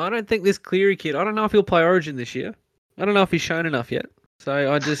 I don't think this Cleary kid, I don't know if he'll play Origin this year. I don't know if he's shown enough yet.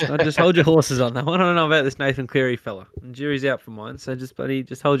 So I just hold your horses on that one. I don't know about this Nathan Cleary fella. And jury's out for mine, so just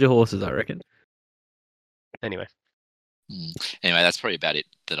hold your horses, I reckon. Anyway. Anyway, that's probably about it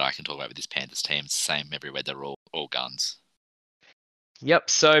that I can talk about with this Panthers team. It's the same everywhere. They're all guns. Yep.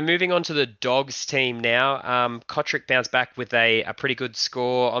 So moving on to the Dogs team now. Kotrick bounced back with a pretty good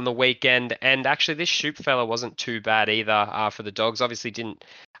score on the weekend, and actually this Shoop fella wasn't too bad either for the Dogs. Obviously didn't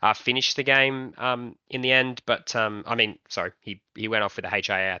finish the game in the end, but he went off with a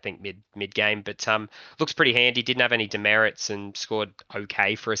HIA I think mid game, but looks pretty handy. Didn't have any demerits and scored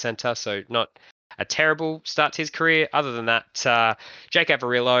okay for a centre, so not a terrible start to his career. Other than that, Jake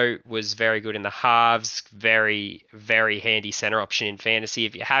Averillo was very good in the halves, very, very handy center option in fantasy.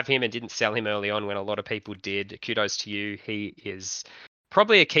 If you have him and didn't sell him early on when a lot of people did, kudos to you. He is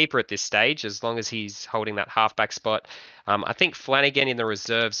probably a keeper at this stage, as long as he's holding that halfback spot. I think Flanagan in the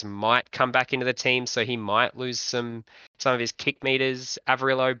reserves might come back into the team, so he might lose some of his kick meters,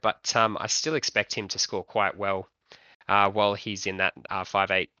 Averillo, but I still expect him to score quite well while he's in that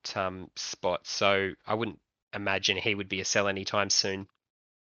 5'8" spot. So I wouldn't imagine he would be a sell anytime soon.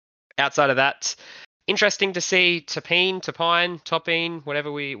 Outside of that, interesting to see Topine,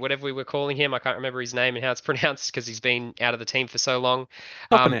 whatever we were calling him. I can't remember his name and how it's pronounced because he's been out of the team for so long.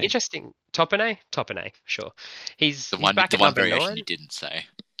 Interesting. Topine, sure. He's back at number 9. You didn't say.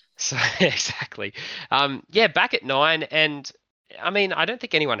 So exactly. Back at 9, and I mean, I don't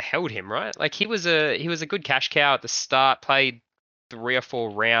think anyone held him, right? Like he was a good cash cow at the start, played 3 or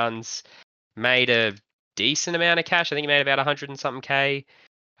 4 rounds, made a decent amount of cash. I think he made about 100 and something K.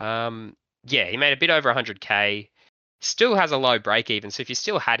 He made a bit over 100k. Still has a low break even. So if you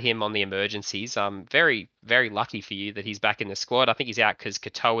still had him on the emergencies, very, very lucky for you that he's back in the squad. I think he's out because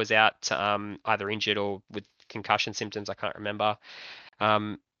Katoa's out, either injured or with concussion symptoms. I can't remember.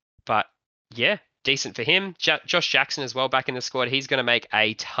 But yeah, decent for him. Josh Jackson as well back in the squad. He's going to make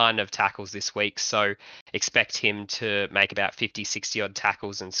a ton of tackles this week. So expect him to make about 50, 60 odd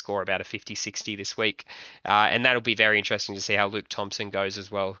tackles and score about a 50, 60 this week. And that'll be very interesting to see how Luke Thompson goes as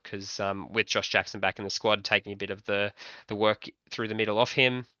well. Because with Josh Jackson back in the squad, taking a bit of the work through the middle off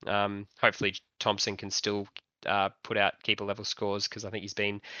him, hopefully Thompson can still put out keeper level scores, because I think he's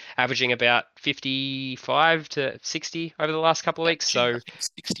been averaging about 55 to 60 over the last couple of weeks. So I think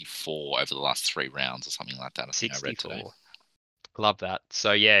 64 over the last 3 rounds or something like that. I think I read today. 64. Love that.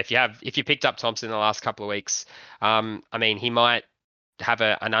 So yeah, if you picked up Thompson in the last couple of weeks, I mean, he might have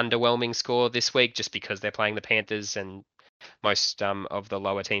an underwhelming score this week just because they're playing the Panthers, and most of the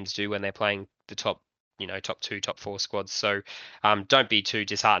lower teams do when they're playing the top 2, top 4 squads. So don't be too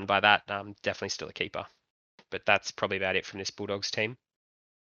disheartened by that. Definitely still a keeper. But that's probably about it from this Bulldogs team.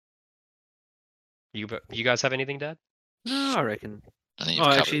 You guys have anything, Dad? No, I reckon. I think you've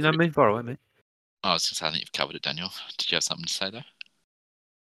covered actually, it. no, mate. Far away, mate. I was going to say, I think you've covered it, Daniel. Did you have something to say, though?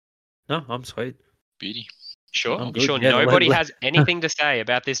 No, I'm sweet. Beauty. Sure. I'm I'm good. sure Yeah, nobody has anything to say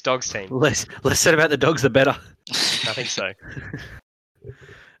about this Dogs team. Less said about the Dogs, the better. I think so.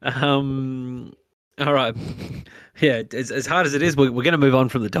 All right. Yeah, as hard as it is, we're going to move on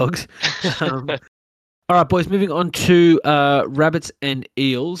from the Dogs. All right, boys, moving on to Rabbits and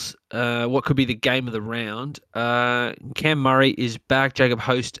Eels. What could be the game of the round? Cam Murray is back. Jacob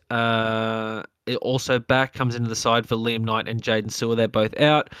Host also back, comes into the side for Liam Knight and Jaden Sewer. They're both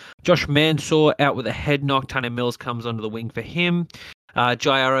out. Josh Mansour out with a head knock. Tanya Mills comes onto the wing for him.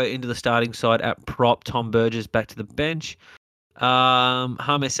 Jai Arrow into the starting side at prop. Tom Burgess back to the bench.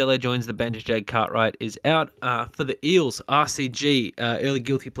 James Ele joins the bench. Jade Cartwright is out. For the Eels, RCG, early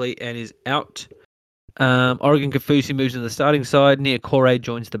guilty plea and is out. Oregon Kafusi moves into the starting side. Nia Corey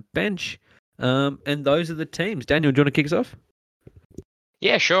joins the bench. And those are the teams. Daniel, do you want to kick us off?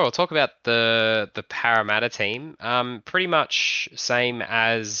 Yeah, sure. I'll talk about the Parramatta team. Pretty much same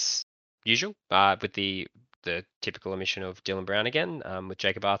as usual, with the typical omission of Dylan Brown again, with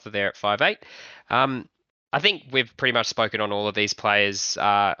Jacob Arthur there at 5'8". I think we've pretty much spoken on all of these players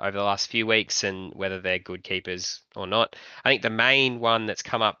over the last few weeks and whether they're good keepers or not. I think the main one that's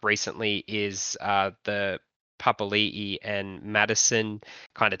come up recently is the Papali'i and Madison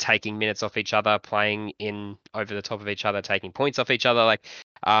kind of taking minutes off each other, playing in over the top of each other, taking points off each other. Like,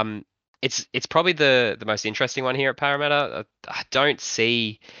 it's probably the most interesting one here at Parramatta.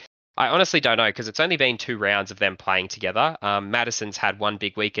 I honestly don't know, because it's only been 2 rounds of them playing together. Madison's had one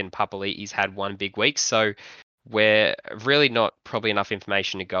big week and Papali'i's had one big week. So we're really not probably enough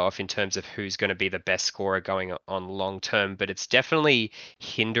information to go off in terms of who's going to be the best scorer going on long term, but it's definitely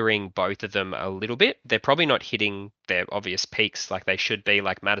hindering both of them a little bit. They're probably not hitting their obvious peaks like they should be.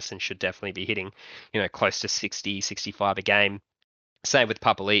 Like Madison should definitely be hitting, close to 60, 65 a game. Same with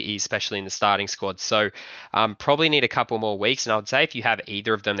Papali'i, especially in the starting squad. So probably need a couple more weeks. And I would say if you have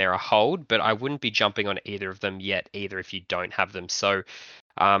either of them, they're a hold, but I wouldn't be jumping on either of them yet either if you don't have them. So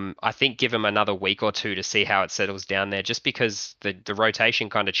I think give them another week or 2 to see how it settles down there, just because the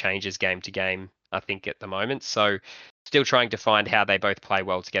rotation kind of changes game to game, I think, at the moment. So still trying to find how they both play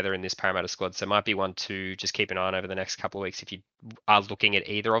well together in this Parramatta squad. So it might be one to just keep an eye on over the next couple of weeks if you are looking at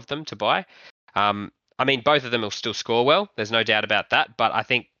either of them to buy. I mean, both of them will still score well. There's no doubt about that. But I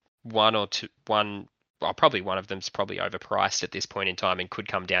think probably one of them's probably overpriced at this point in time and could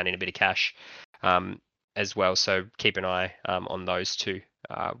come down in a bit of cash as well. So keep an eye on those two.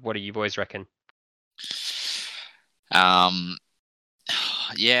 What do you boys reckon?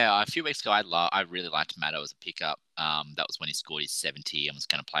 Yeah, a few weeks ago, I really liked Maddo as a pickup. That was when he scored his 70 and was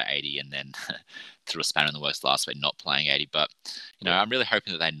going to play 80, and then threw a spanner in the works last week, not playing 80. But I'm really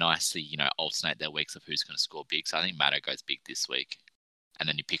hoping that they nicely, alternate their weeks of who's going to score big. So I think Maddo goes big this week, and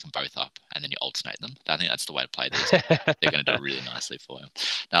then you pick them both up, and then you alternate them. I think that's the way to play these. They're going to do really nicely for him.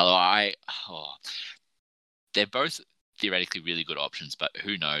 Now, they're both theoretically really good options, but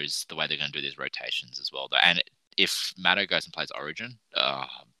who knows the way they're going to do these rotations as well. And if Maddo goes and plays Origin,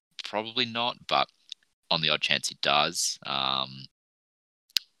 probably not, but on the odd chance he does,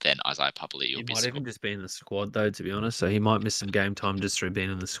 then Isaiah Papali'i will be... He might even just be in the squad, though, to be honest, so he might miss some game time just through being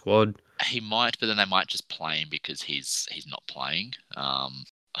in the squad. He might, but then they might just play him because he's not playing.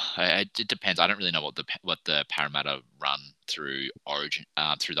 It depends. I don't really know what the Parramatta run through Origin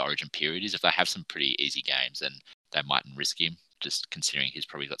through the Origin period is. If they have some pretty easy games, then they mightn't risk him, just considering he's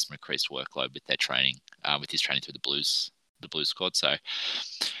probably got some increased workload with their training, with his training through the Blues squad. So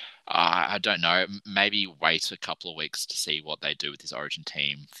I don't know. Maybe wait a couple of weeks to see what they do with his Origin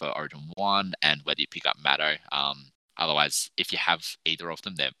team for Origin 1 and whether you pick up Maddo. Otherwise, if you have either of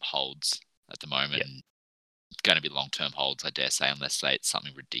them, they're holds at the moment. Yep. Going to be long-term holds, I dare say, unless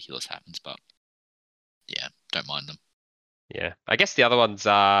something ridiculous happens. But yeah, don't mind them. Yeah, I guess the other ones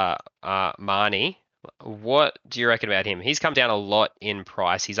are Marnie. What do you reckon about him? He's come down a lot in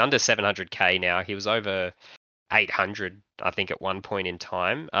price. He's under 700k now. He was over 800 I think, at one point in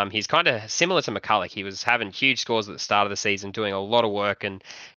time. He's kind of similar to McCulloch. He was having huge scores at the start of the season, doing a lot of work, and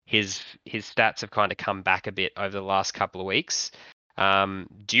his stats have kind of come back a bit over the last couple of weeks.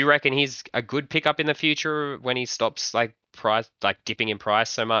 Do you reckon he's a good pickup in the future when he stops dipping in price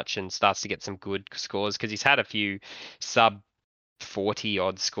so much and starts to get some good scores? Because he's had a few sub 40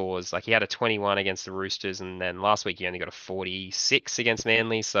 odd scores. Like he had a 21 against the Roosters, and then last week he only got a 46 against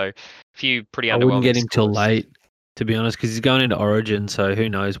Manly. So a few pretty underwhelming. I wouldn't get him till scores. late, to be honest, because he's going into Origin, so who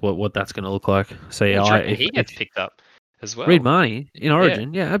knows what that's going to look like. So yeah, he gets picked up as well. Reid Marnie in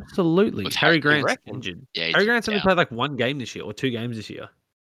Origin, yeah absolutely. With Harry Harry Grant's injured. Yeah, Harry Grant's only played like one game this year or 2 games this year.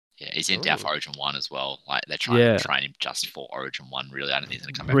 Yeah, he's in South Origin 1 as well. Like they're trying to train him just for Origin 1. Really, I don't think he's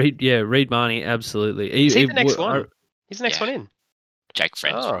going to come back. Reid Marnie, absolutely. Is he the next one? He's the next one in. Jake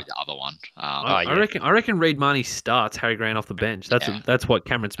Friend's probably the other one. I reckon Reid Marnie starts Harry Grant off the bench. That's what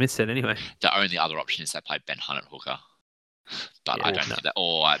Cameron Smith said anyway. The only other option is they play Ben Hunt at hooker. But I don't think that.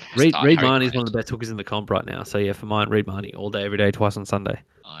 Or Reid Marnie is one of the best hookers in the comp right now. So yeah, for mine, Reid Marnie all day, every day, twice on Sunday.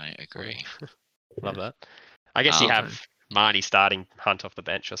 I agree. Love that. I guess you have Marnie starting Hunt off the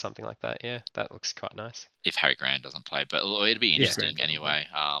bench or something like that. Yeah, that looks quite nice. If Harry Grant doesn't play, but it'd be interesting anyway.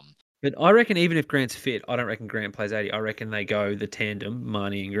 But I reckon even if Grant's fit, I don't reckon Grant plays 80. I reckon they go the tandem,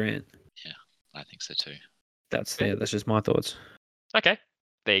 Marnie and Grant. Yeah, I think so too. That's just my thoughts. Okay,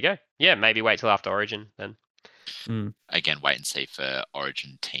 there you go. Yeah, maybe wait till after Origin then. Again, wait and see for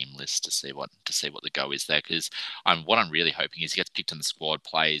Origin team list to see what the go is there. Because what I'm really hoping is he gets picked in the squad,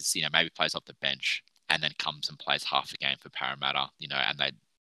 plays, maybe plays off the bench, and then comes and plays half a game for Parramatta, and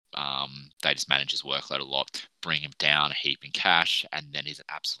they just manage his workload a lot, bring him down a heap in cash, and then he's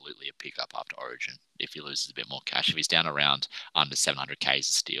absolutely a pickup after Origin if he loses a bit more cash. If he's down around under 700k, he's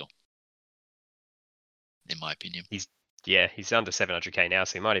a steal, in my opinion. He's under 700k now,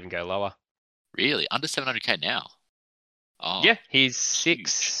 so he might even go lower. Really? Under 700k now? Oh, yeah, he's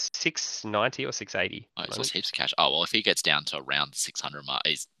 690 or 680. Oh, so it's heaps of cash. Oh, well, if he gets down to around the 600 mark,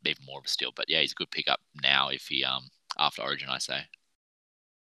 he's even more of a steal. But yeah, he's a good pickup now if he after Origin, I say.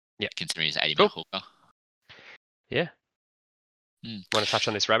 Yeah, considering he's 80 minute hooker. Yeah. Want to touch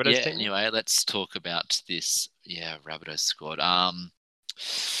on this Rabbitohs team? Anyway, let's talk about this. Yeah, Rabbitohs squad.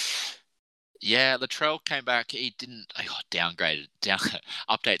 Yeah, Latrell came back. He got downgraded.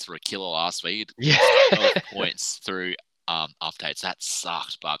 Updates were a killer last week. Yeah, 12 points through updates. That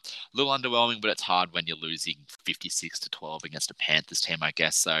sucked, but a little underwhelming. But it's hard when you're losing 56-12 against a Panthers team, I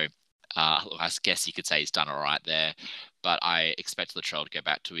guess. So I guess you could say he's done all right there. But I expect Latrell to go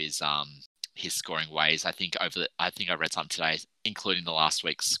back to his scoring ways. I think I read something today, including the last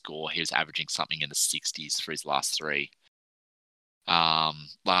week's score. He was averaging something in the 60s for his last three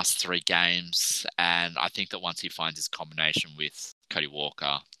games, and I think that once he finds his combination with Cody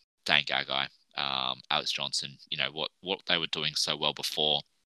Walker, Dane Gagai, Alex Johnson, what they were doing so well before,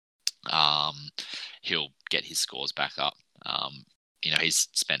 he'll get his scores back up. He's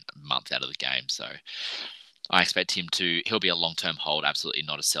spent a month out of the game, so I expect he'll be a long-term hold, absolutely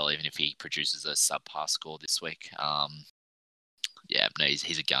not a sell, even if he produces a subpar score this week.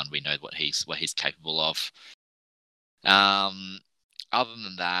 He's a gun. We know what he's capable of. Other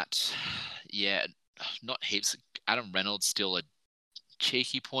than that, not heaps. Adam Reynolds still a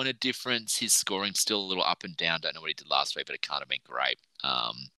cheeky point of difference. His scoring's still a little up and down. Don't know what he did last week, but it can't have been great.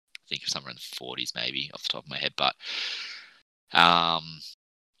 I think somewhere in the 40s maybe off the top of my head. But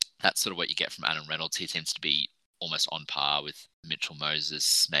that's sort of what you get from Adam Reynolds. He seems to be almost on par with Mitchell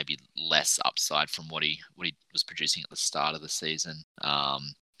Moses, maybe less upside from what he was producing at the start of the season.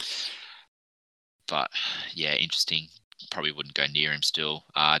 But yeah, interesting. Probably wouldn't go near him still.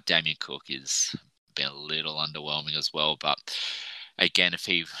 Damien Cook has been a little underwhelming as well. But again, if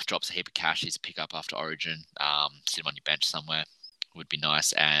he drops a heap of cash, he's a pick up after Origin. Sit him on your bench somewhere would be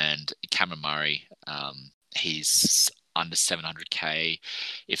nice. And Cameron Murray, he's under 700k.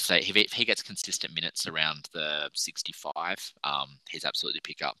 If he gets consistent minutes around the 65, he's absolutely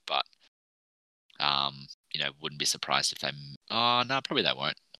pick up. But wouldn't be surprised if they. Oh no, probably they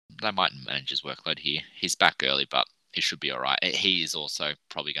won't. They might manage his workload here. He's back early, but he should be all right. He is also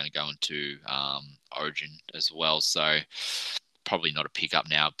probably going to go into Origin as well, so probably not a pickup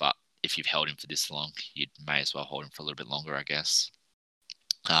now. But if you've held him for this long, you may as well hold him for a little bit longer, I guess.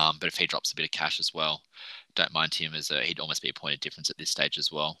 But if he drops a bit of cash as well, don't mind him he'd almost be a point of difference at this stage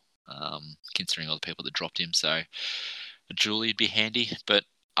as well, considering all the people that dropped him. So a Julie would be handy. But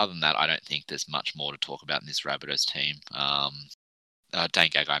other than that, I don't think there's much more to talk about in this Rabbitohs team. Dane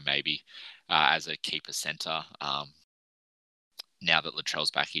Gagai maybe as a keeper centre. Now that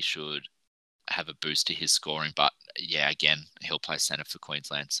Latrell's back, he should have a boost to his scoring. But yeah, again, he'll play centre for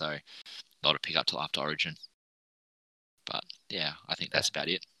Queensland, so not a pick up till after Origin. But yeah, I think that's about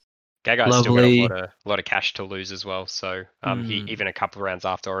it. Gagai's still got Lovely. a lot of cash to lose as well. So he even a couple of rounds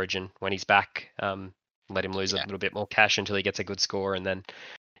after Origin when he's back, let him lose a little bit more cash until he gets a good score, and then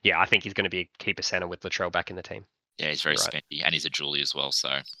I think he's going to be a keeper center with Latrell back in the team. Yeah, he's very spendy, and he's a Julie as well,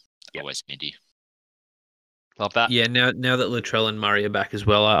 so always spendy. Love that. Yeah, now that Latrell and Murray are back as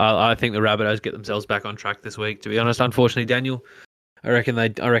well, I think the Rabbitohs get themselves back on track this week. To be honest, unfortunately, Daniel, I reckon they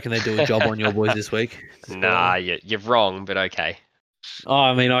do a job on your boys this week. Nah, you're wrong, but okay. Oh,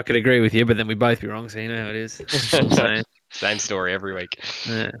 I mean, I could agree with you, but then we'd both be wrong, so you know how it is. That's what I'm saying. Same story every week.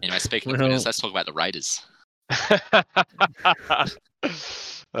 Yeah. Anyway, speaking of winners, let's talk about the Raiders.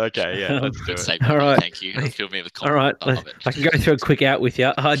 Okay, yeah, let's do it. All right. Thank you. Fill me with All right, confidence. I love it. I can go through a quick out with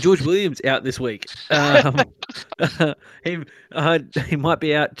you. George Williams out this week. He might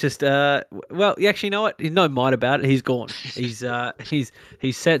be out. Just well, actually, you know what? He's no mind about it. He's gone. He's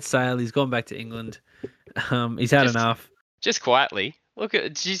set sail. He's gone back to England. He's had enough. Just quietly. Look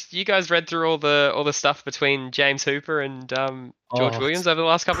at you guys read through all the stuff between James Hooper and George Williams over the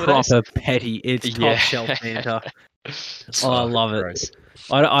last couple of days. Proper petty. It's top shelf banter. I love it. Gross.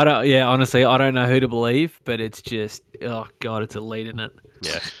 I don't. Yeah, honestly, I don't know who to believe, but it's just oh god, it's elite, isn't it?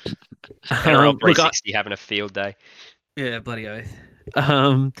 Yeah. NRL 360 having a field day. Yeah, bloody oath.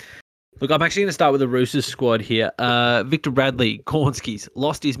 Look, I'm actually going to start with the Roosters squad here. Victor Radley, Cornskis,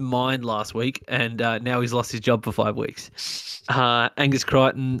 lost his mind last week, and now he's lost his job for 5 weeks. Angus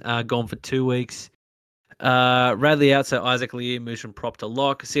Crichton, gone for 2 weeks. Radley out, so Isaac Liu moves from prop to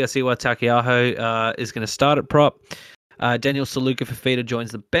lock. Siosiwa Takiaho is going to start at prop. Daniel Saluka Fafita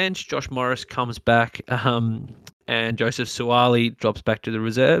joins the bench. Josh Morris comes back, and Joseph Suwali drops back to the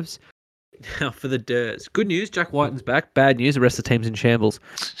reserves. Now for the Durs. Good news, Jack Whiten's back. Bad news, the rest of the team's in shambles.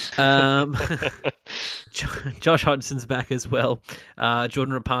 Josh Hodgson's back as well.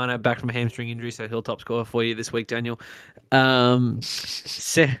 Jordan Rapana back from a hamstring injury, so he'll top score for you this week, Daniel.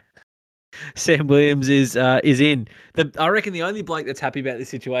 Sam Williams is in. I reckon the only bloke that's happy about this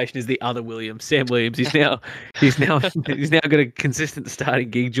situation is the other Williams, Sam Williams. He's now got a consistent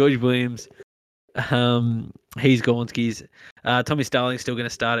starting gig. George Williams, he's Gornski's. Tommy Starling's still going to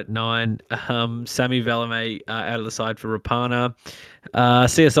start at 9. Sammy Valame out of the side for Rapana.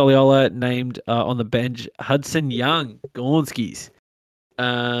 CS Oliola named on the bench. Hudson Young, Gornski's.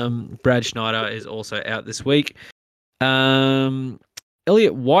 Brad Schneider is also out this week.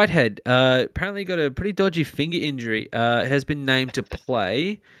 Elliot Whitehead apparently got a pretty dodgy finger injury. Has been named to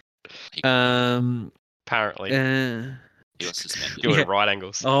play. Apparently. He was suspended. Doing right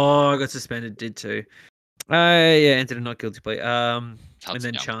angles. Oh, I got suspended. Did too. Entered a not guilty plea. And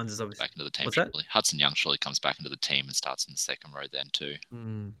then Young Chance is obviously back into the team. What's that? Hudson Young surely comes back into the team and starts in the second row then too.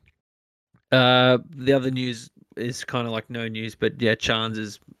 The other news is kind of like no news, but yeah, Chance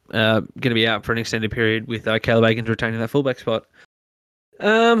is going to be out for an extended period with Caleb Aikens retaining that fullback spot.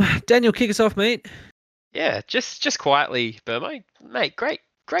 Daniel, kick us off, mate. Yeah, just quietly, Burmo. Mate, great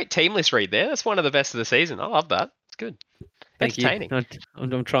team list read there. That's one of the best of the season. I love that. It's good. Thank Entertaining. you.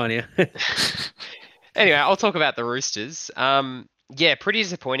 I'm trying here. Anyway, I'll talk about the Roosters. Yeah, pretty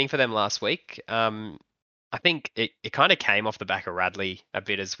disappointing for them last week. I think it kind of came off the back of Radley a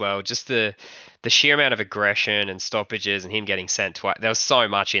bit as well. Just the sheer amount of aggression and stoppages and him getting sent twice. There was so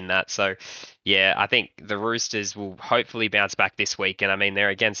much in that. So, yeah, I think the Roosters will hopefully bounce back this week. And I mean, they're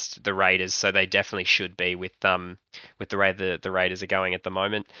against the Raiders, so they definitely should be with the way the Raiders are going at the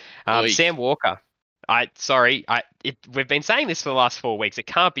moment. Sam Walker. We've been saying this for the last 4 weeks. It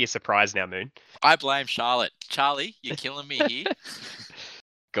can't be a surprise now, Moon. I blame Charlotte. Charlie, you're killing me here.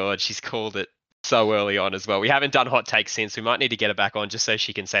 God, she's called it so early on as well. We haven't done hot takes since. We might need to get her back on just so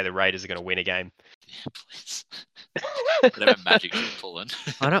she can say the Raiders are going to win a game. Yeah, please. Whatever magic she's pulling.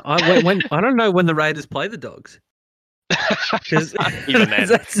 I don't know when the Raiders play the Dogs. Even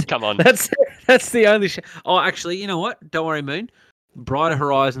then, come on. That's the only. Oh, actually, you know what? Don't worry, Moon. Brighter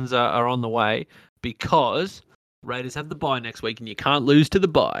horizons are on the way because Raiders have the bye next week, and you can't lose to the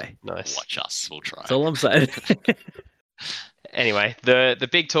bye. Nice. Watch us. We'll try. That's all I'm saying. Anyway, the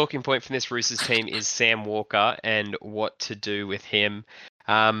big talking point from this Roosters team is Sam Walker and what to do with him.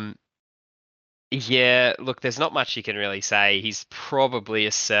 Yeah, look, there's not much you can really say. He's probably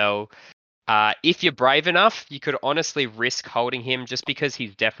a sell. If you're brave enough, you could honestly risk holding him just because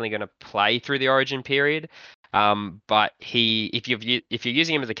he's definitely going to play through the Origin period. But if you're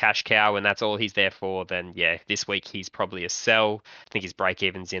using him as a cash cow and that's all he's there for, then yeah, this week he's probably a sell. I think his break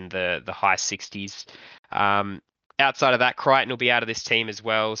even's in the high 60s. Outside of that, Crichton will be out of this team as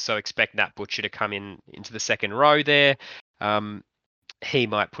well, so expect Nat Butcher to come into the second row there. he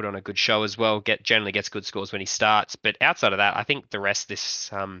might put on a good show as well. Generally gets good scores when he starts. But outside of that, I think the rest of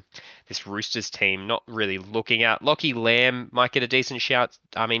this Roosters team not really looking out. Lockie Lamb might get a decent shout.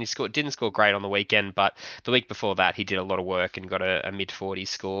 I mean, didn't score great on the weekend, but the week before that he did a lot of work and got a mid-40s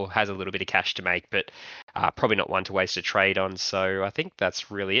score. Has a little bit of cash to make, but probably not one to waste a trade on. So I think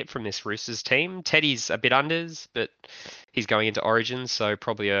that's really it from this Roosters team. Teddy's a bit unders, but he's going into Origin, so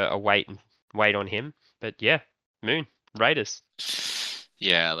probably a wait on him. But yeah, Moon Raiders.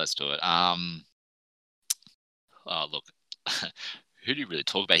 Yeah, let's do it. Look, who do you really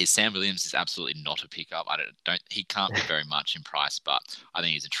talk about? Sam Williams is absolutely not a pickup. He can't be very much in price, but I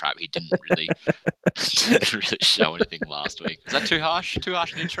think he's a trap. He didn't really show anything last week. Is that too harsh? Too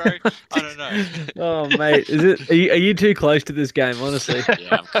harsh an intro? I don't know. Oh mate, are you too close to this game? Honestly,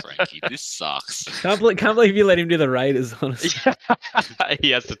 yeah, I'm cranky. This sucks. Can't believe you let him do the Raiders. Honestly,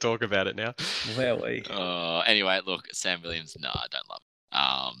 he has to talk about it now. Where are we? Anyway, look, Sam Williams. No, I don't love it.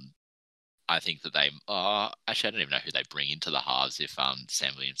 I think that they. Actually, I don't even know who they bring into the halves if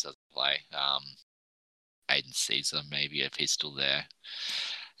Sam Williams doesn't play. Aiden Caesar maybe if he's still there.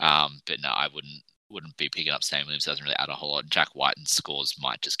 But no, I wouldn't be picking up Sam Williams. Doesn't really add a whole lot. Jack Whiten's scores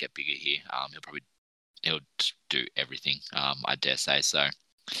might just get bigger here. He'll do everything. I dare say so.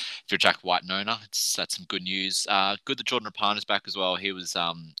 If you're a Jack Whiten owner, that's some good news. Good that Jordan Rapana's back as well. He was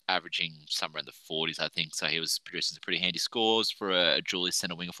averaging somewhere in the 40s, I think. So he was producing some pretty handy scores for a Julius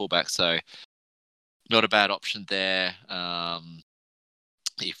centre winger fullback. So not a bad option there.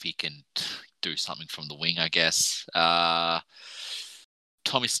 If he can do something from the wing, I guess.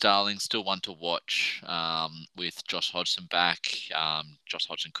 Tommy Starling, still one to watch with Josh Hodgson back. Josh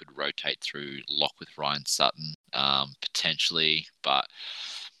Hodgson could rotate through lock with Ryan Sutton potentially, but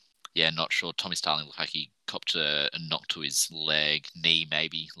yeah, not sure. Tommy Starling looked like he copped a knock to his knee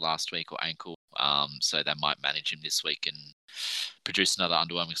maybe last week or ankle. So they might manage him this week and produce another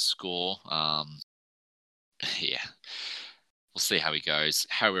underwhelming score. Yeah, we'll see how he goes.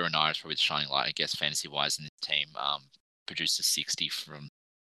 Harry Renard is probably the shining light, I guess, fantasy-wise in this team. Produced a 60 from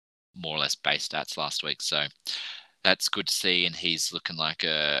more or less base stats last week. So that's good to see. And he's looking like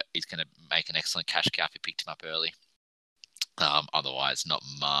he's going to make an excellent cash cow if you picked him up early. Otherwise, not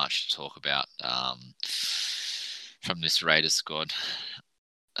much to talk about from this Raiders squad.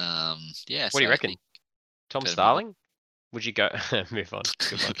 Yeah. What do you reckon? Tom Starling? Would you go? Move on.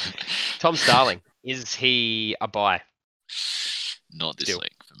 Good luck. Tom Starling, is he a buy? Not this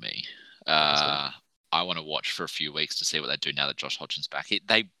week for me. I want to watch for a few weeks to see what they do now that Josh Hodgson's back. I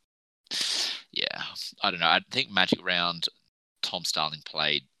don't know. I think Magic Round, Tom Starling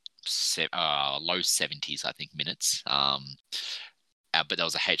played low 70s, I think, minutes. But there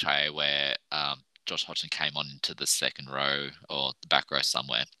was a HIA where Josh Hodgson came on into the second row or the back row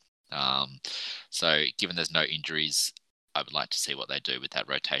somewhere. So given there's no injuries, I would like to see what they do with that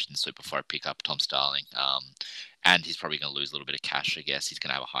rotation this week before I pick up Tom Starling. And he's probably going to lose a little bit of cash, I guess. He's going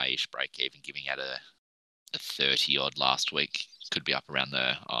to have a high-ish break even, giving out a 30-odd last week. Could be up around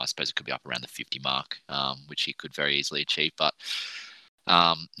I suppose it could be up around the 50 mark, which he could very easily achieve. But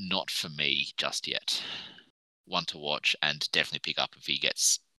not for me just yet. One to watch and definitely pick up if he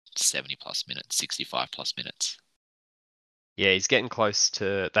gets 70-plus minutes, 65-plus minutes. Yeah, he's getting close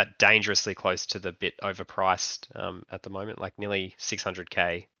to that, dangerously close to the bit overpriced at the moment, like nearly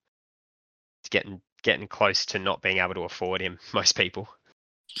 600k. It's getting close to not being able to afford him, most people.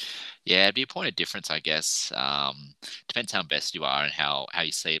 Yeah, it'd be a point of difference, I guess. Depends how best you are and how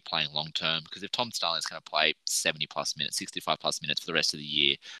you see it playing long term. Because if Tom Starling is going to play 70-plus minutes, 65-plus minutes for the rest of the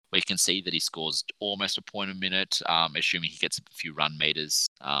year, we can see that he scores almost a point a minute, assuming he gets a few run meters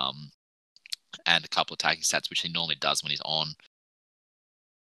and a couple of attacking stats, which he normally does when he's on.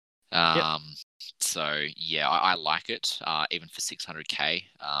 So, yeah, I like it, even for 600k,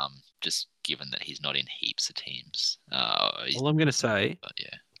 just given that he's not in heaps of teams. All I'm going to say,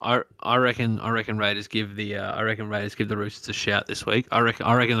 yeah. I reckon Raiders give the Roosters a shout this week. I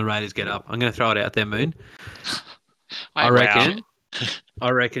reckon the Raiders get up. I'm going to throw it out there, Moon. I reckon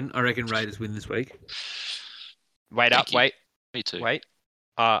Raiders win this week. Wait. Me too. Wait.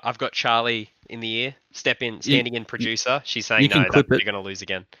 I've got Charlie in the ear. Standing in producer. She's saying no, you're going to lose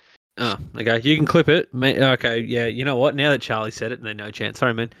again. Oh, okay. You can clip it. Okay, yeah. You know what? Now that Charlie said it, there's no chance.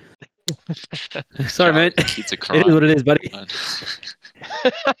 Sorry, man. Sorry, man. It's a crime. It is what it is, buddy.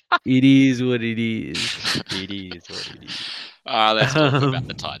 It is what it is. It is what it is. Let's talk about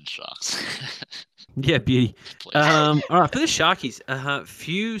the Titan Sharks. Yeah, beauty. Please. All right, for the Sharkies,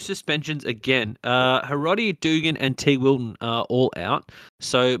 few suspensions again. Hiroti, Dugan, and T. Wilton are all out.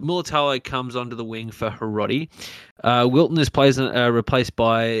 So Mulatalo comes onto the wing for Hiroti. Wilton is replaced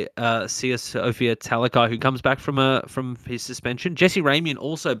by Sia Sophia Talakai, who comes back from his suspension. Jesse Ramian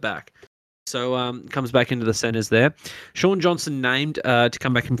also back. So comes back into the centres there. Sean Johnson named to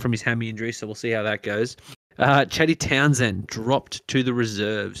come back from his hammy injury, so we'll see how that goes. Chatty Townsend dropped to the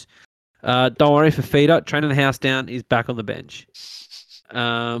reserves. Don't worry for Fafita. Training the house down. He's back on the bench.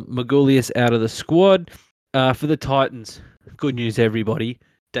 Magulius out of the squad. For the Titans, good news, everybody.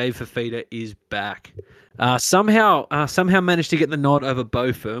 Dave Fafita is back. Somehow managed to get the nod over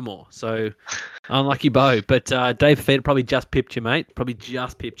Bo Fermor. So unlucky Bo. But Dave Fafita probably just pipped you, mate. Probably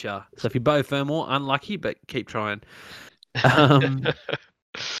just pipped you. So if you're Bo Fermor, unlucky, but keep trying.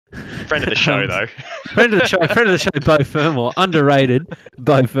 Friend of the show, though. Friend of the show, Bo Fermor. Underrated,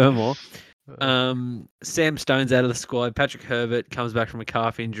 Bo Fermor. Sam Stone's out of the squad. Patrick Herbert comes back from a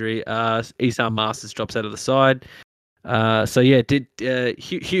calf injury. Isan Masters drops out of the side. So yeah, did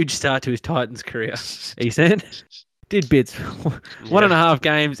huge start to his Titans career. Isan did bits. 1.5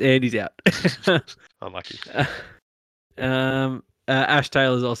 games and he's out. Unlucky. Ash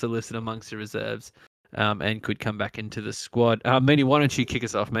Taylor's also listed amongst the reserves. And could come back into the squad. Meany, why don't you kick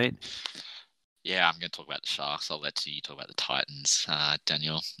us off, mate? Yeah, I'm going to talk about the Sharks. I'll let you talk about the Titans,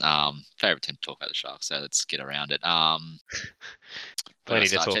 Daniel. Favorite team to talk about the Sharks, so let's get around it. Plenty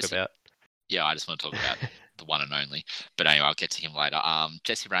to talk about. Yeah, I just want to talk about the one and only. But anyway, I'll get to him later.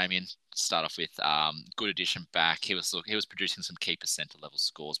 Jesse Ramian, start off with good addition back. He was producing some keeper centre level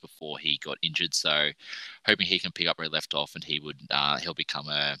scores before he got injured, so hoping he can pick up where he left off and he'll become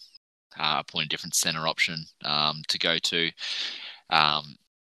a point of different centre option to go to.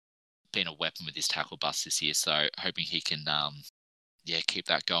 Been a weapon with his tackle bust this year, so hoping he can keep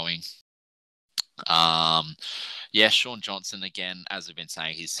that going. Sean Johnson, again, as we've been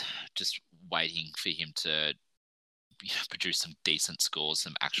saying, he's just waiting for him to produce some decent scores,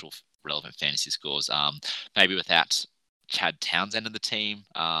 some actual relevant fantasy scores. Maybe without Chad Townsend in the team,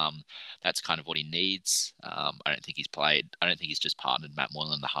 that's kind of what he needs. I don't think he's just partnered Matt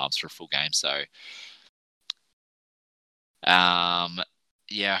Moylan in the halves for a full game. So, hope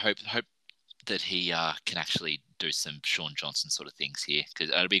that he can actually do some Sean Johnson sort of things here, because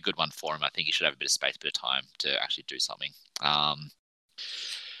it'll be a good one for him. I think he should have a bit of space, bit of time to actually do something.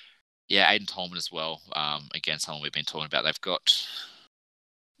 Aiden Tolman as well. Again, someone we've been talking about. They've got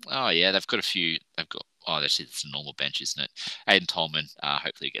a few. Actually, it's a normal bench, isn't it? Aiden Tolman,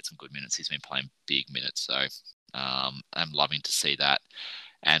 hopefully he gets some good minutes. He's been playing big minutes, so I'm loving to see that.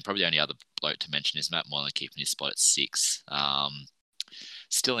 And probably the only other bloke to mention is Matt Moylan keeping his spot at 6.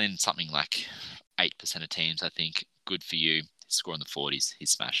 Still in something like 8% of teams, I think. Good for you. Scoring the 40s.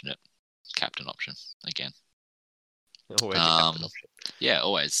 He's smashing it. Captain option again. Always a captain option. Yeah,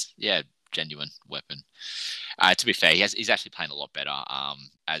 always. Yeah, genuine weapon. To be fair, he's actually playing a lot better.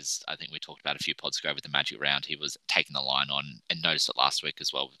 As I think we talked about a few pods ago with the Magic round, he was taking the line on, and noticed it last week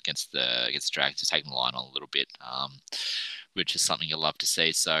as well against the Dragons. He's taking the line on a little bit, which is something you'll love to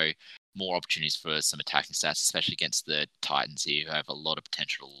see. So more opportunities for some attacking stats, especially against the Titans here, who have a lot of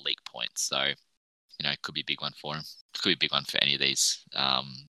potential leak points. So, it could be a big one for him. It could be a big one for any of these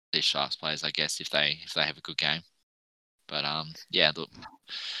Sharks players, I guess, if they have a good game. But look,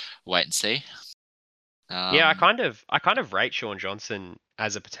 wait and see. I kind of rate Sean Johnson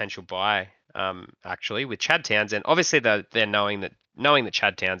as a potential buy. Actually, with Chad Townsend, obviously they're knowing that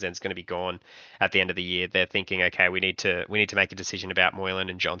Chad Townsend's going to be gone at the end of the year, they're thinking, okay, we need to make a decision about Moylan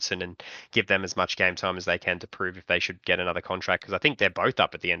and Johnson and give them as much game time as they can to prove if they should get another contract, because I think they're both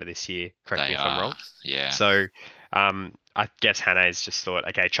up at the end of this year. Correct me if I'm wrong. Yeah. So, I guess Hannah's just thought,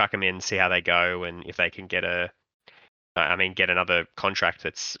 okay, chuck them in, see how they go, and if they can get another contract,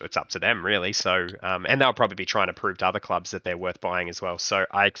 it's up to them really. So, and they'll probably be trying to prove to other clubs that they're worth buying as well. So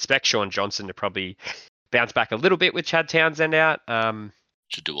I expect Sean Johnson to probably bounce back a little bit with Chad Townsend out.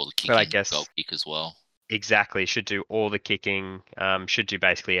 Should do all the kicking, goal kick as well. Exactly, should do all the kicking. Should do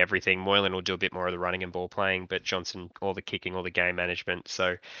basically everything. Moylan will do a bit more of the running and ball playing, but Johnson all the kicking, all the game management.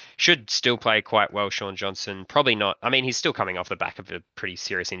 So should still play quite well. Sean Johnson probably not. I mean, he's still coming off the back of a pretty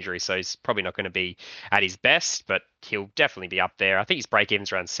serious injury, so he's probably not going to be at his best, but he'll definitely be up there. I think his break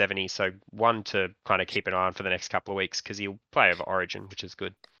even's around 70, so one to kind of keep an eye on for the next couple of weeks, because he'll play over Origin, which is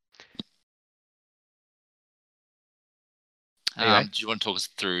good. Anyway. Do you want to talk us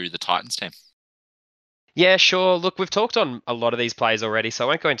through the Titans team? Yeah, sure. Look, we've talked on a lot of these players already, so I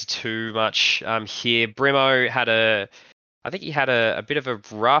won't go into too much here. Brimo had a bit of a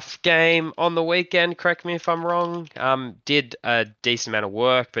rough game on the weekend, correct me if I'm wrong. Did a decent amount of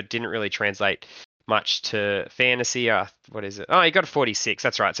work, but didn't really translate much to fantasy. What is it? Oh, he got a 46.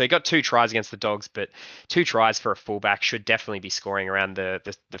 That's right. So he got 2 tries against the Dogs, but 2 tries for a fullback should definitely be scoring around the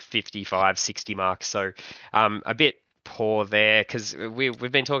 55, 60 mark. So a bit poor there because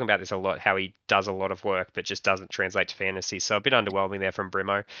we've been talking about this a lot, how he does a lot of work but just doesn't translate to fantasy. So a bit underwhelming there from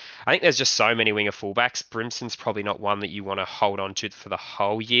Brimo. I think there's just so many winger fullbacks. Brimson's probably not one that you want to hold on to for the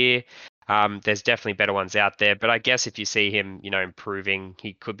whole year. There's definitely better ones out there, but I guess if you see him, improving,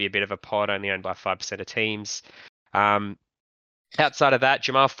 he could be a bit of a pod, only owned by 5% of teams. Outside of that,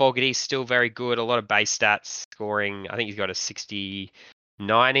 Jamal Fogarty's still very good. A lot of base stats, scoring. I think he's got a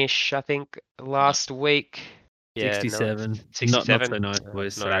 69-ish, I think, last week. Yeah, 67. 67. Not so nice,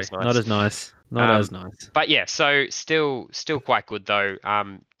 boys. Not Sorry. as nice. Not as nice. Not as nice. But yeah, so still quite good though.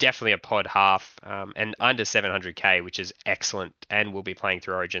 Definitely a pod half, and under 700k, which is excellent, and will be playing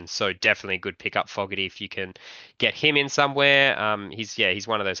through Origin. So definitely a good pickup, Fogarty, if you can get him in somewhere. He's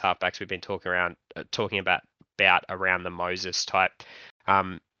one of those halfbacks we've been talking about around the Moses type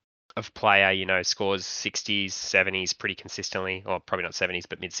of player. Scores 60s, 70s pretty consistently, or probably not 70s,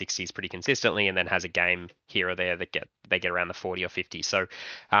 but mid 60s pretty consistently, and then has a game here or there that they get around the 40 or 50. So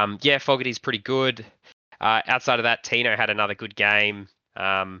yeah, Fogarty's pretty good. Outside of that, Tino had another good game,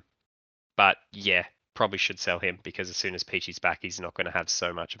 but yeah, probably should sell him because as soon as Peachy's back, he's not going to have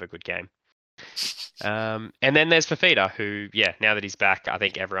so much of a good game. And then there's Fafita, who, yeah, now that he's back, I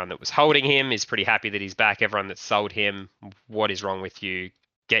think everyone that was holding him is pretty happy that he's back. Everyone that sold him, what is wrong with you?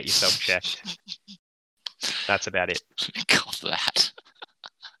 Get yourself checked. That's about it. God, that.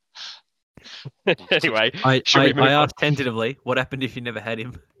 Anyway, I asked tentatively, what happened if you never had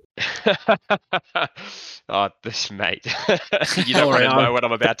him? Oh, this mate. You don't want to know what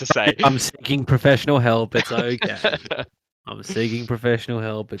I'm about to say. I'm seeking professional help. It's okay. I'm seeking professional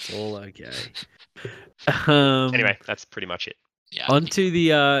help. It's all okay. Anyway, that's pretty much it. Yeah. On to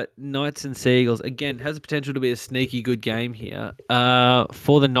the Knights and Seagulls. Again, has the potential to be a sneaky good game here.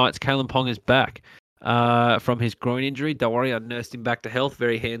 For the Knights, Kalen Pong is back from his groin injury. Don't worry, I nursed him back to health.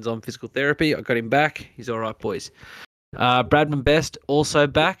 Very hands-on physical therapy. I got him back. He's all right, boys. Bradman Best also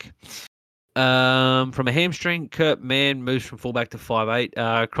back from a hamstring. Kurt Mann moves from fullback to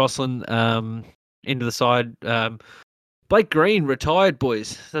 5'8". Crossland into the side. Blake Green retired,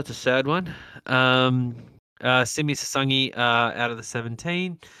 boys. That's a sad one. Simi Sasangi out of the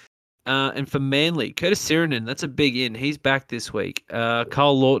 17. And for Manly, Curtis Sirinen, that's a big in. He's back this week.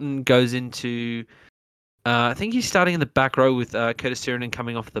 Carl Lawton goes into... I think he's starting in the back row with Curtis Sirinen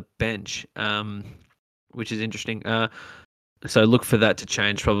coming off the bench, which is interesting. So look for that to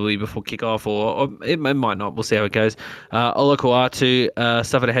change probably before kickoff, or it might not. We'll see how it goes. Ola Koatu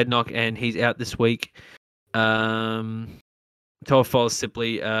suffered a head knock, and he's out this week. Toafol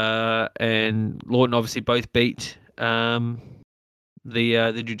Sipley and Lawton obviously both beat the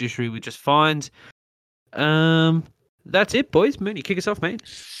judiciary with just fines. That's it, boys. Mooney, kick us off, mate.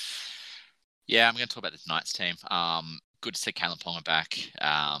 Yeah, I'm going to talk about the Knights team. Good to see Kalen Ponga back.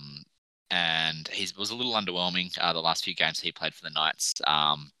 And he was a little underwhelming the last few games he played for the Knights.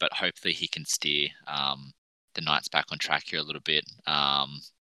 But hopefully he can steer the Knights back on track here a little bit.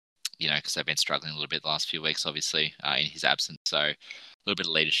 Because they've been struggling a little bit the last few weeks, obviously, in his absence. So a little bit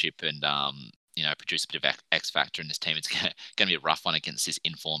of leadership and, produce a bit of X factor in this team. It's going to be a rough one against this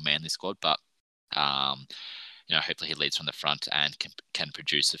informed Manly squad, but, hopefully he leads from the front and can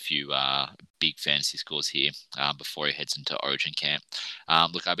produce a few big fantasy scores here before he heads into Origin camp.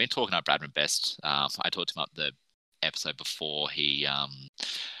 Look, I've been talking about Bradman Best. I talked to him up the episode before he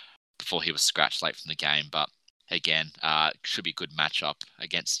was scratched late from the game, but again, should be a good matchup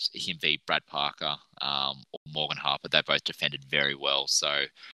against him v Brad Parker or Morgan Harper. They both defended very well, so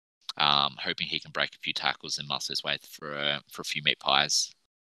hoping he can break a few tackles and muscle his way for a few meat pies.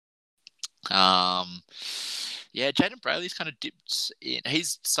 Jaden Brayley's kind of dipped in.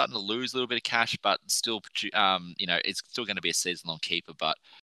 He's starting to lose a little bit of cash, but still, it's still going to be a season-long keeper. But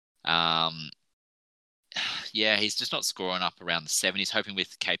he's just not scoring up around the 70s. Hoping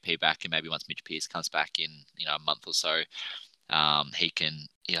with KP back and maybe once Mitch Pearce comes back in, a month or so,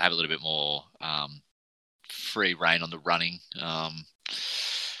 he'll have a little bit more free reign on the running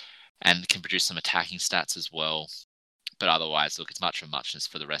and can produce some attacking stats as well. But otherwise, look, it's much of a muchness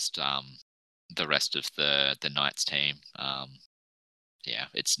for the rest of the Knights team.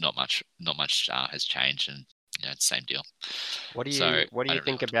 It's not much has changed, and it's the same deal. What do you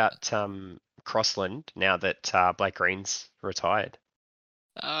think about Crossland now that Blake Green's retired?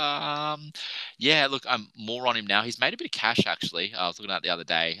 Yeah, look, I'm more on him now. He's made a bit of cash actually. I was looking at it the other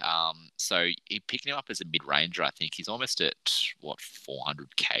day. So he picking him up as a mid-ranger. I think he's almost at what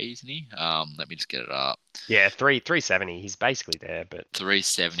 400k, isn't he? Let me just get it up. Yeah, 370. He's basically there, but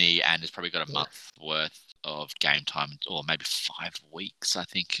 370, and he's probably got a month worth of game time, or maybe 5 weeks. I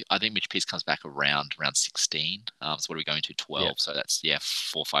think Mitch Pearce comes back around 16. So what are we going to 12? Yeah. So that's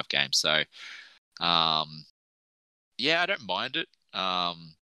 4 or 5 games. So, yeah, I don't mind it.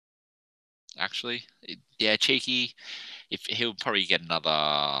 Actually, cheeky. If he'll probably get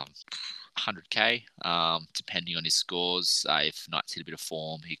another 100k, depending on his scores. If Knights hit a bit of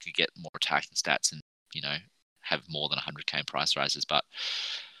form, he could get more attacking stats and have more than 100k in price rises. But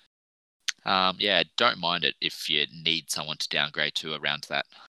don't mind it if you need someone to downgrade to around that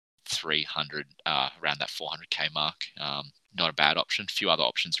 300, around that 400k mark. Not a bad option. A few other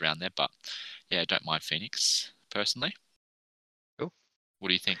options around there, but yeah, don't mind Phoenix personally. Cool. What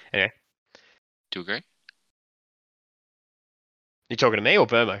do you think? Anyway. Do you agree? You talking to me or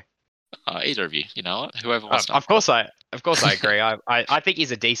Burmo? Either of you. You know what? Whoever wants to. Of course I agree. I think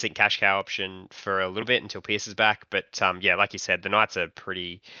he's a decent cash cow option for a little bit until Pearce is back. But like you said, the Knights are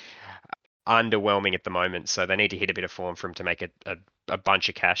pretty underwhelming at the moment, so they need to hit a bit of form for him to make a bunch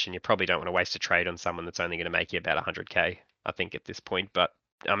of cash, and you probably don't want to waste a trade on someone that's only going to make you about 100k, I think, at this point. But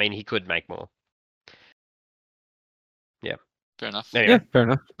I mean, he could make more. Yeah. Fair enough. Anyway, Yeah, fair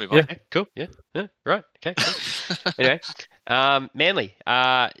enough. Move on. Yeah, cool. Yeah, right. Okay. Cool. Anyway, Manly.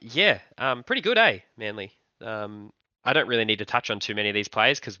 Pretty good, eh? Manly. I don't really need to touch on too many of these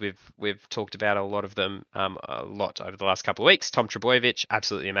players because we've talked about a lot of them a lot over the last couple of weeks. Tom Trbojevic,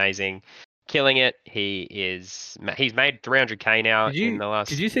 absolutely amazing, killing it. He's made 300k now in the last.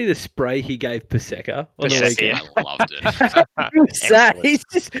 Did you see the spray he gave Paseka on the Paseka, weekend? I loved it. Sad.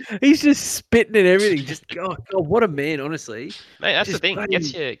 Excellent. He's just spitting at everything. Just God, what a man, honestly. Mate, that's Just the thing.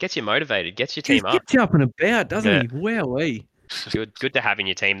 bloody- Gets you motivated. Gets your He team up. gets you up and about, doesn't Yeah. he? Wowee. Good to have in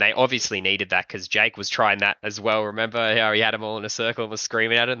your team. They obviously needed that because Jake was trying that as well. Remember how he had them all in a circle and was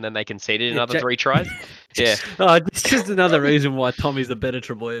screaming at it, and then they conceded another 3 tries? Yeah. It's just another reason why Tommy's the better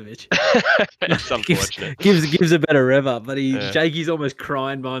Trbojevic. It's unfortunate. gives a better rev up, but Yeah. Jakey's almost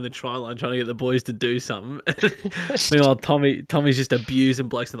crying behind the try line trying to get the boys to do something. Meanwhile, Tommy's just abusing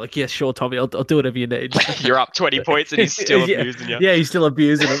blokes and like, yeah, sure, Tommy, I'll do whatever you need. You're up 20 points and he's still Yeah. abusing you. Yeah, he's still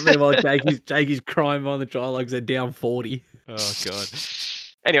abusing it. Meanwhile, Jakey's crying behind the try line because they're down 40. Oh, God.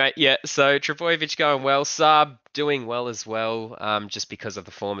 Anyway, yeah, so Trbojevic going well. Saab doing well as well, just because of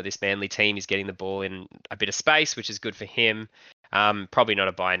the form of this Manly team. He's getting the ball in a bit of space, which is good for him. Probably not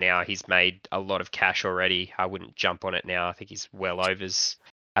a buy now. He's made a lot of cash already. I wouldn't jump on it now. I think he's well overs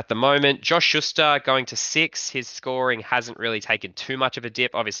at the moment. Josh Schuster going to 6. His scoring hasn't really taken too much of a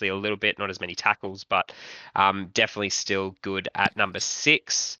dip. Obviously a little bit, not as many tackles, but definitely still good at number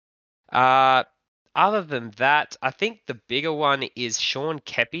 6. Other than that, I think the bigger one is Sean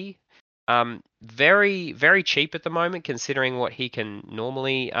Keppie. Very, very cheap at the moment, considering what he can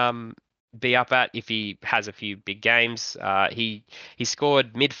normally be up at if he has a few big games. He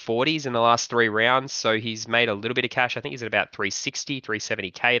scored mid-40s in the last 3 rounds, so he's made a little bit of cash. I think he's at about 360,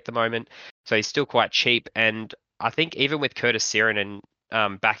 370k at the moment, so he's still quite cheap. And I think even with Curtis Sirenin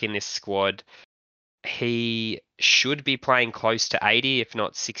back in this squad, he should be playing close to 80, if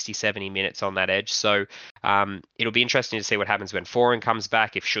not 60, 70 minutes on that edge. So it'll be interesting to see what happens when Foran comes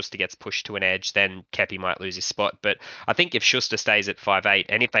back. If Schuster gets pushed to an edge, then Keppie might lose his spot. But I think if Schuster stays at 5'8",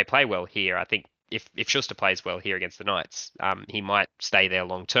 and if they play well here, I think if Schuster plays well here against the Knights, he might stay there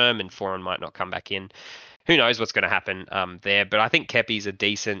long term and Foran might not come back in. Who knows what's going to happen there. But I think Keppie's a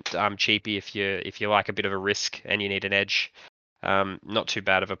decent cheapie if you like a bit of a risk and you need an edge. Not too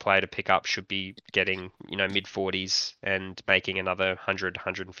bad of a player to pick up. Should be getting mid 40s and making another 100,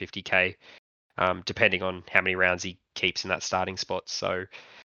 150k, depending on how many rounds he keeps in that starting spot. So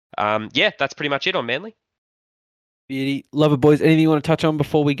that's pretty much it on Manly. Beauty, love it, boys. Anything you want to touch on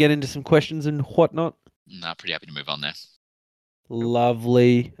before we get into some questions and whatnot? No, pretty happy to move on there.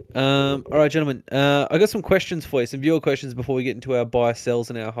 Lovely. All right, gentlemen. I got some questions for you, some viewer questions before we get into our buy,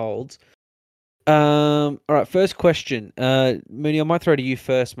 sells, and our holds. All right, first question. Mooney, I might throw to you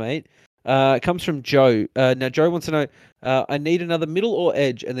first, mate. It comes from Joe. Now, Joe wants to know, I need another middle or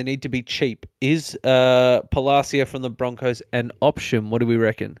edge, and they need to be cheap. Is Palacia from the Broncos an option? What do we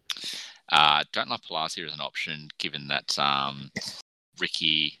reckon? Don't love Palacia as an option, given that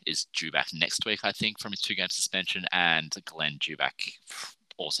Ricky is due back next week, I think, from his 2-game suspension, and Glenn due back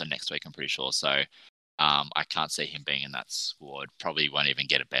also next week, I'm pretty sure. So I can't see him being in that squad. Probably won't even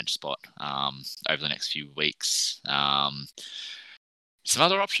get a bench spot over the next few weeks. Some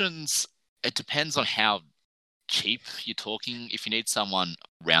other options, it depends on how cheap you're talking. If you need someone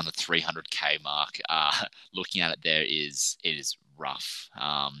around the 300k mark, looking at it there it is rough.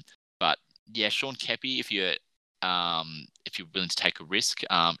 But yeah, Sean Kepi, if you're willing to take a risk,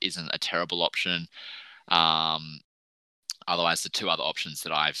 isn't a terrible option. Otherwise, the two other options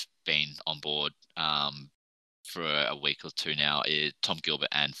that I've been on board for a week or two now is Tom Gilbert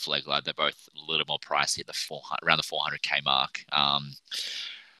and Flegler. They're both a little more pricey at around the 400k mark.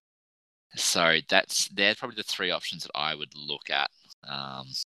 So they're probably the three options that I would look at.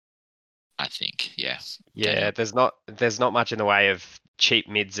 I think, yeah. Yeah, Daniel? there's not much in the way of cheap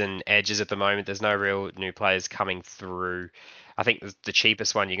mids and edges at the moment. There's no real new players coming through. I think the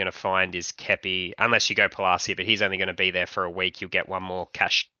cheapest one you're going to find is Kepi, unless you go Palacia, but he's only going to be there for a week. You'll get one more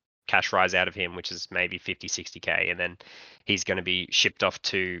cash rise out of him, which is maybe 50, 60k, and then he's going to be shipped off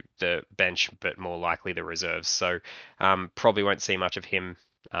to the bench, but more likely the reserves. So probably won't see much of him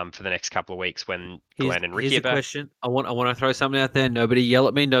for the next couple of weeks when Glenn and Ricky Here's are a back. question. I want to throw something out there. Nobody yell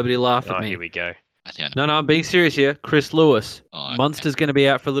at me. Nobody laugh at Oh, me. here we go. I think I know. No, I'm being serious here. Chris Lewis. Oh, okay. Munster's going to be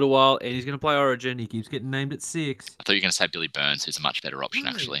out for a little while, and he's going to play Origin. He keeps getting named at 6. I thought you were going to say Billy Burns, who's a much better option,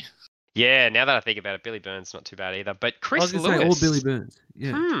 Right. actually. Yeah, now that I think about it, Billy Burns not too bad either. But I Chris was going to Lewis, say all Billy Burns.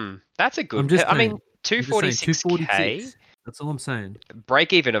 Yeah. That's a good. I'm just I mean, saying. I'm just saying, 246k 246. That's all I'm saying.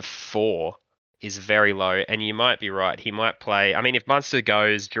 break even of 4 is very low, and you might be right. He might play. I mean, if Munster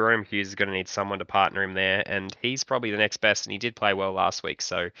goes, Jerome Hughes is going to need someone to partner him there, and he's probably the next best. And he did play well last week,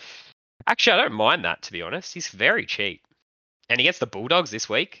 so actually, I don't mind that, to be honest. He's very cheap, and he gets the Bulldogs this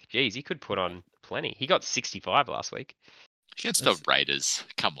week. Jeez, he could put on plenty. He got 65 last week. Against the Raiders,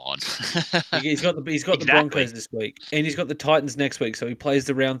 come on. He's got the Exactly. Broncos this week, and he's got the Titans next week, so he plays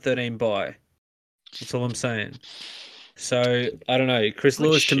the round 13 bye. That's all I'm saying. So I don't know. Chris Good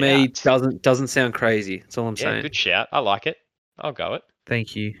Lewis to me shout. doesn't sound crazy. That's all I'm Yeah, saying. good shout. I like it. I'll go it.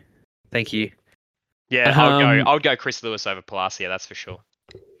 Thank you. Yeah, I'll go Chris Lewis over Palacia, that's for sure.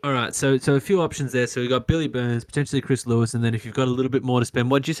 All right, so a few options there. So we got Billy Burns, potentially Chris Lewis, and then if you've got a little bit more to spend,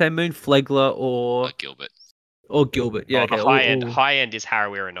 what did you say, Moon? Flegler or Gilbert. Gilbert? Yeah, The okay. high end is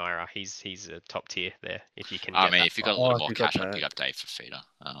Harawira Naira. He's a top tier there. If you can. I get mean, that if you've got a far. little if more you got cash, I'd that. pick up Dave for feeder.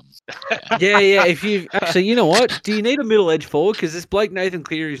 Yeah. If you actually, you know what? Do you need a middle edge forward? Because this Blake Nathan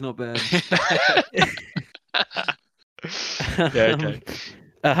Cleary's not bad. Yeah, okay.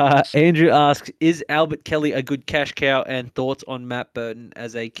 Andrew asks, is Albert Kelly a good cash cow, and thoughts on Matt Burton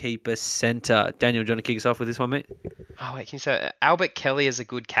as a keeper centre? Daniel, do you want to kick us off with this one, mate? Oh wait, can you say Albert Kelly is a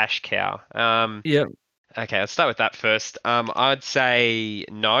good cash cow? Yep. Okay, let's start with that first. I'd say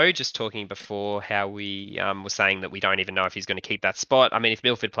no, just talking before how we were saying that we don't even know if he's going to keep that spot. I mean, if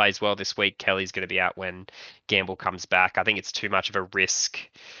Milford plays well this week, Kelly's going to be out when Gamble comes back. I think it's too much of a risk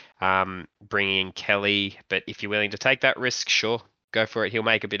bringing in Kelly, but if you're willing to take that risk, sure, go for it. He'll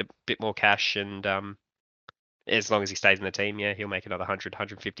make a bit more cash, and as long as he stays in the team, yeah, he'll make another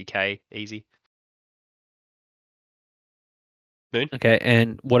 150k easy. Moon? Okay,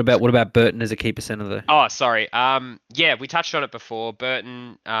 and what about Burton as a keeper centre though? Oh, sorry. Yeah, we touched on it before.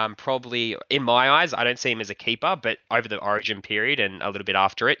 Burton, probably in my eyes, I don't see him as a keeper, but over the Origin period and a little bit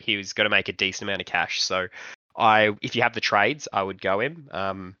after it, he was going to make a decent amount of cash. So, if you have the trades, I would go him.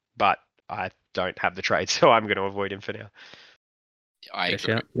 But I don't have the trades, so I'm going to avoid him for now. I Yes,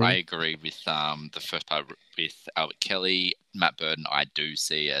 agree. yeah. I agree with the first part with Albert Kelly. Matt Burton, I do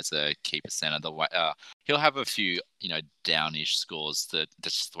see as a keeper centre. The way he'll have a few, downish scores. That's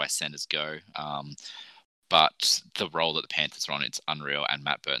just the way centres go. But the role that the Panthers are on, it's unreal, and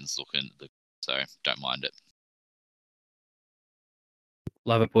Matt Burton's looking, so don't mind it.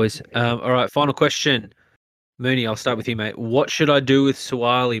 Love it, boys. All right, final question. Mooney, I'll start with you, mate. What should I do with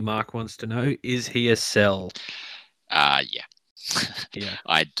Suwali? Mark wants to know. Is he a sell? Yeah. Yeah.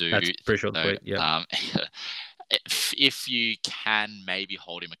 I do. That's pretty short and So, sweet, yeah. if you can maybe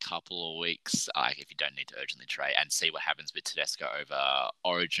hold him a couple of weeks, if you don't need to urgently trade, and see what happens with Tedesco over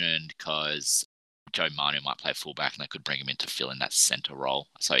Origin, because Joe Manu might play fullback and they could bring him in to fill in that centre role.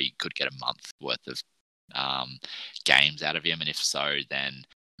 So you could get a month worth of games out of him, and if so, then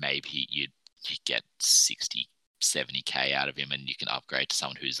maybe you'd get 60, 70k out of him, and you can upgrade to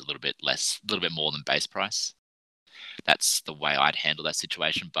someone who's a little bit more than base price. That's the way I'd handle that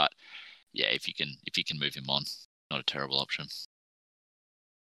situation. But yeah, if you can move him on, not a terrible option.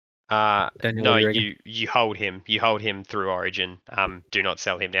 Daniel, No, what do you reckon? you hold him. You hold him through Origin. Do not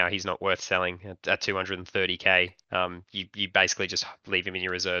sell him now. He's not worth selling at 230k. You basically just leave him in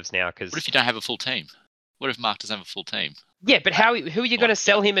your reserves now because. What if you don't have a full team? What if Mark doesn't have a full team? Yeah, but who are you going to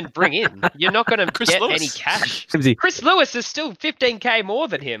sell him and bring in? You're not going to Chris get Lewis. any cash. Simsy, Chris Lewis is still 15k more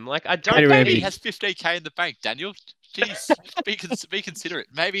than him. Like I don't. Hey, think Randy. He has 15k in the bank, Daniel. Jeez, be considerate.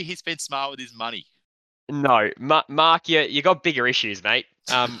 Maybe he's been smart with his money. No, Mark, you got bigger issues, mate.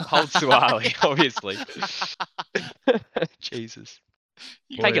 Hold Suwali, obviously. Jesus.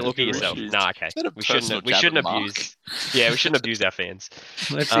 Take a look at yourself. No, okay. Is that a We personal shouldn't jab at abuse. Yeah, we shouldn't abuse our fans.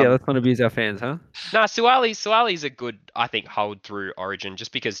 Let's Um, let's not abuse our fans, huh? No, Suwali's a good, I think, hold through Origin,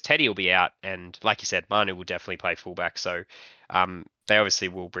 just because Teddy will be out, and like you said, Manu will definitely play fullback. So, they obviously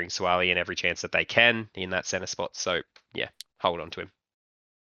will bring Suwali in every chance that they can in that centre spot. So, yeah, hold on to him.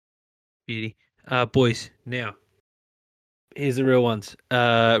 Beauty. Boys, now here's the real ones.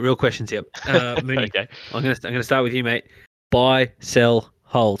 Real questions here. Mooney, Okay. I'm gonna start with you, mate. Buy, sell,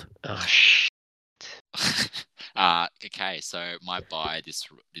 hold. Oh, Okay, so my buy this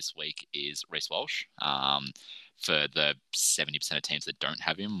week is Reece Walsh. For the 70% of teams that don't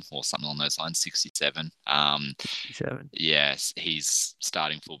have him, or something along those lines, 67. 67. Yes, he's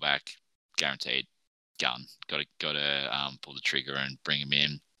starting fullback, guaranteed. Gun. Got to pull the trigger and bring him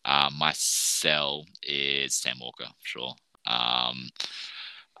in. My sell is Sam Walker, sure.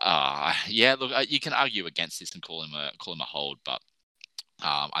 Yeah, look, you can argue against this and call him a hold, but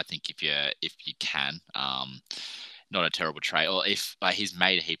I think if you can, not a terrible trade. Or if he's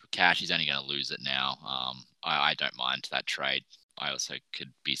made a heap of cash, he's only going to lose it now. I don't mind that trade. I also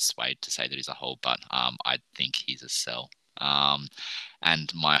could be swayed to say that he's a hold, but I think he's a sell.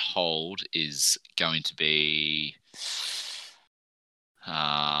 And my hold is going to be.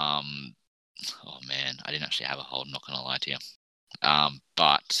 Oh man, I didn't actually have a hold. I'm not going to lie to you.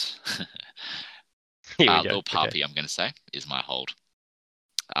 But Lil Papi, I'm going to say, is my hold.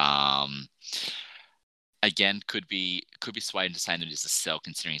 Again, could be swayed into saying that it's a sell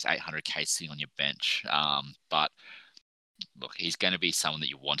considering he's 800k sitting on your bench. But look, he's going to be someone that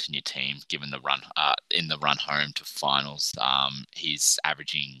you want in your team, given the run in the run home to finals. He's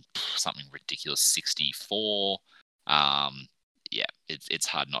averaging something ridiculous, 64. Yeah, it's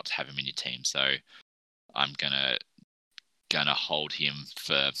hard not to have him in your team. So I'm gonna hold him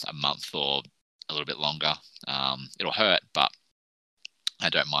for a month or a little bit longer. It'll hurt, but I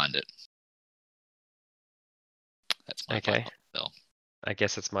don't mind it. That's my Okay. sell. I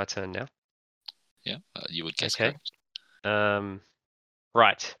guess it's my turn now. Yeah, you would guess Okay. correct.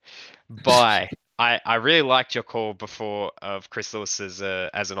 Right. Buy. I really liked your call before of Chris Lewis as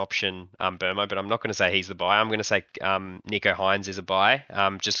an option, Burma, but I'm not going to say he's the buy. I'm going to say Nico Hines is a buy,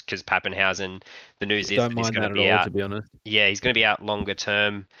 just because Pappenhausen, the news is Don't that he's mind going that to at be all, out. to be honest. Yeah, he's going to be out longer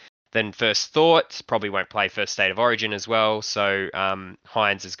term than first thought. Probably won't play first state of origin as well. So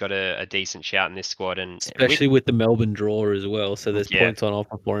Hines has got a decent shout in this squad, and Especially with the Melbourne draw as well. So there's Yeah. points on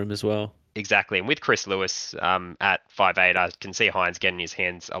offer for him as well. Exactly. And with Chris Lewis at 5'8", I can see Hines getting his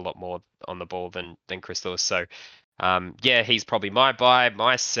hands a lot more on the ball than Chris Lewis. So, yeah, he's probably my buy.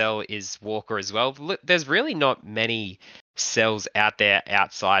 My sell is Walker as well. Look, there's really not many sells out there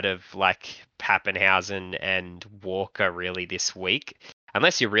outside of like Pappenhausen and Walker really this week.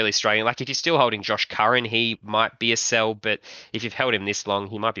 Unless you're really struggling. Like if you're still holding Josh Curran, he might be a sell. But if you've held him this long,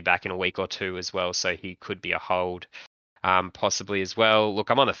 he might be back in a week or two as well. So he could be a hold. Possibly as well.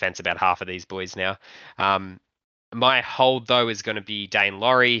 Look, I'm on the fence about half of these boys now. My hold though is going to be Dane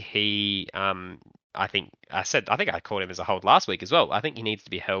Laurie. He, I think I called him as a hold last week as well. I think he needs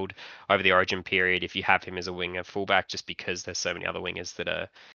to be held over the Origin period if you have him as a winger fullback, just because there's so many other wingers that are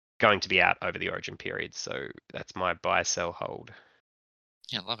going to be out over the Origin period. So that's my buy, sell, hold.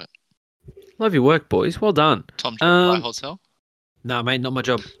 Yeah, love it. Love your work, boys. Well done. Tom, do you want to buy hold sell? Nah, mate, not my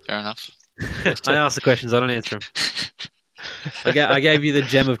job. Fair enough. I ask the questions. I don't answer them. I gave you the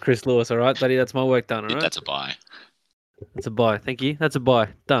gem of Chris Lewis, all right, buddy? That's my work done, all right? That's a buy. That's a buy. Thank you. That's a buy.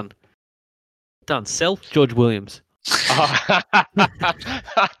 Done. Sell George Williams. I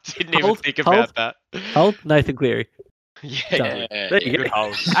didn't even think about that. Hold Nathan Cleary. Yeah, There you good go.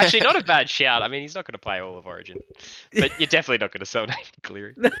 hold. Actually, not a bad shout. I mean, he's not going to play all of Origin, but you're definitely not going to sell Nathan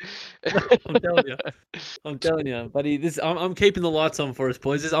Cleary. I'm telling you, buddy. I'm keeping the lights on for us,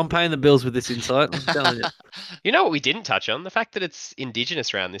 boys. I'm paying the bills with this insight. I'm telling you. You know what we didn't touch on? The fact that it's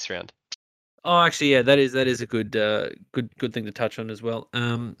Indigenous round this round. Oh, actually, yeah, that is a good thing to touch on as well.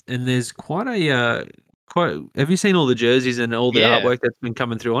 And there's quite a Have you seen all the jerseys and all the artwork that's been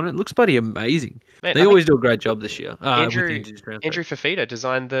coming through on it? It looks bloody amazing. Man, they always do a great job this year. Andrew Fafita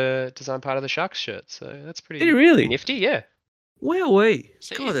designed part of the Sharks shirt, so that's pretty. Did he really? Nifty? Yeah. Wowee.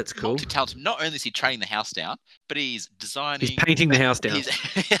 So God, that's cool. Multi-talented. Not only is he training the house down, but he's designing. He's painting the house down.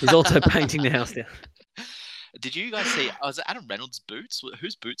 He's also painting the house down. Did you guys see? Was it Adam Reynolds' boots?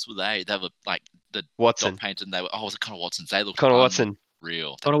 Whose boots were they? They were like the Watson dot painted. And they were. Oh, was it Connor Watson's? They looked. Connor Watson.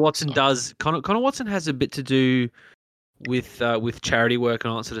 Real. Connor Watson does. Connor Watson has a bit to do with charity work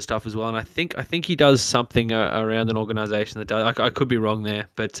and all that sort of stuff as well. And I think he does something around an organisation that does. I could be wrong there,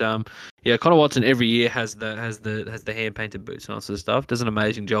 but Yeah, Connor Watson every year has the hand painted boots and all sort of stuff. Does an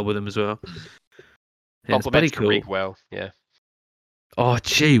amazing job with them as well. Yeah, it's pretty Compliments the cool. rig well. Yeah. Oh,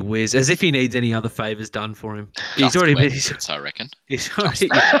 gee whiz! As if he needs any other favors done for him. Just He's already wear been. boots, I reckon. He's already.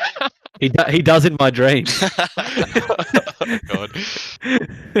 He does in my dreams. Oh, God.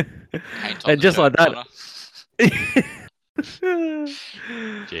 Paint on And the just like shirt, that. Connor.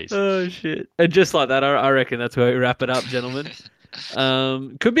 Jeez. Oh shit! And just like that, I reckon that's where we wrap it up, gentlemen.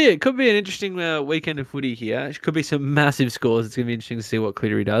 Could be an interesting weekend of footy here. It could be some massive scores. It's gonna be interesting to see what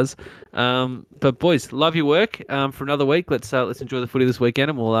Cleary does. But boys, love your work. For another week, let's enjoy the footy this weekend,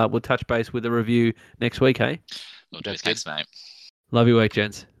 and we'll touch base with a review next week. Hey, Will do. That's Thanks, mate. love your work,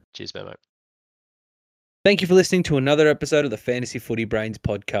 gents. Cheers, mate. Thank you for listening to another episode of the Fantasy Footy Brains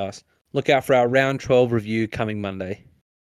podcast. Look out for our round 12 review coming Monday.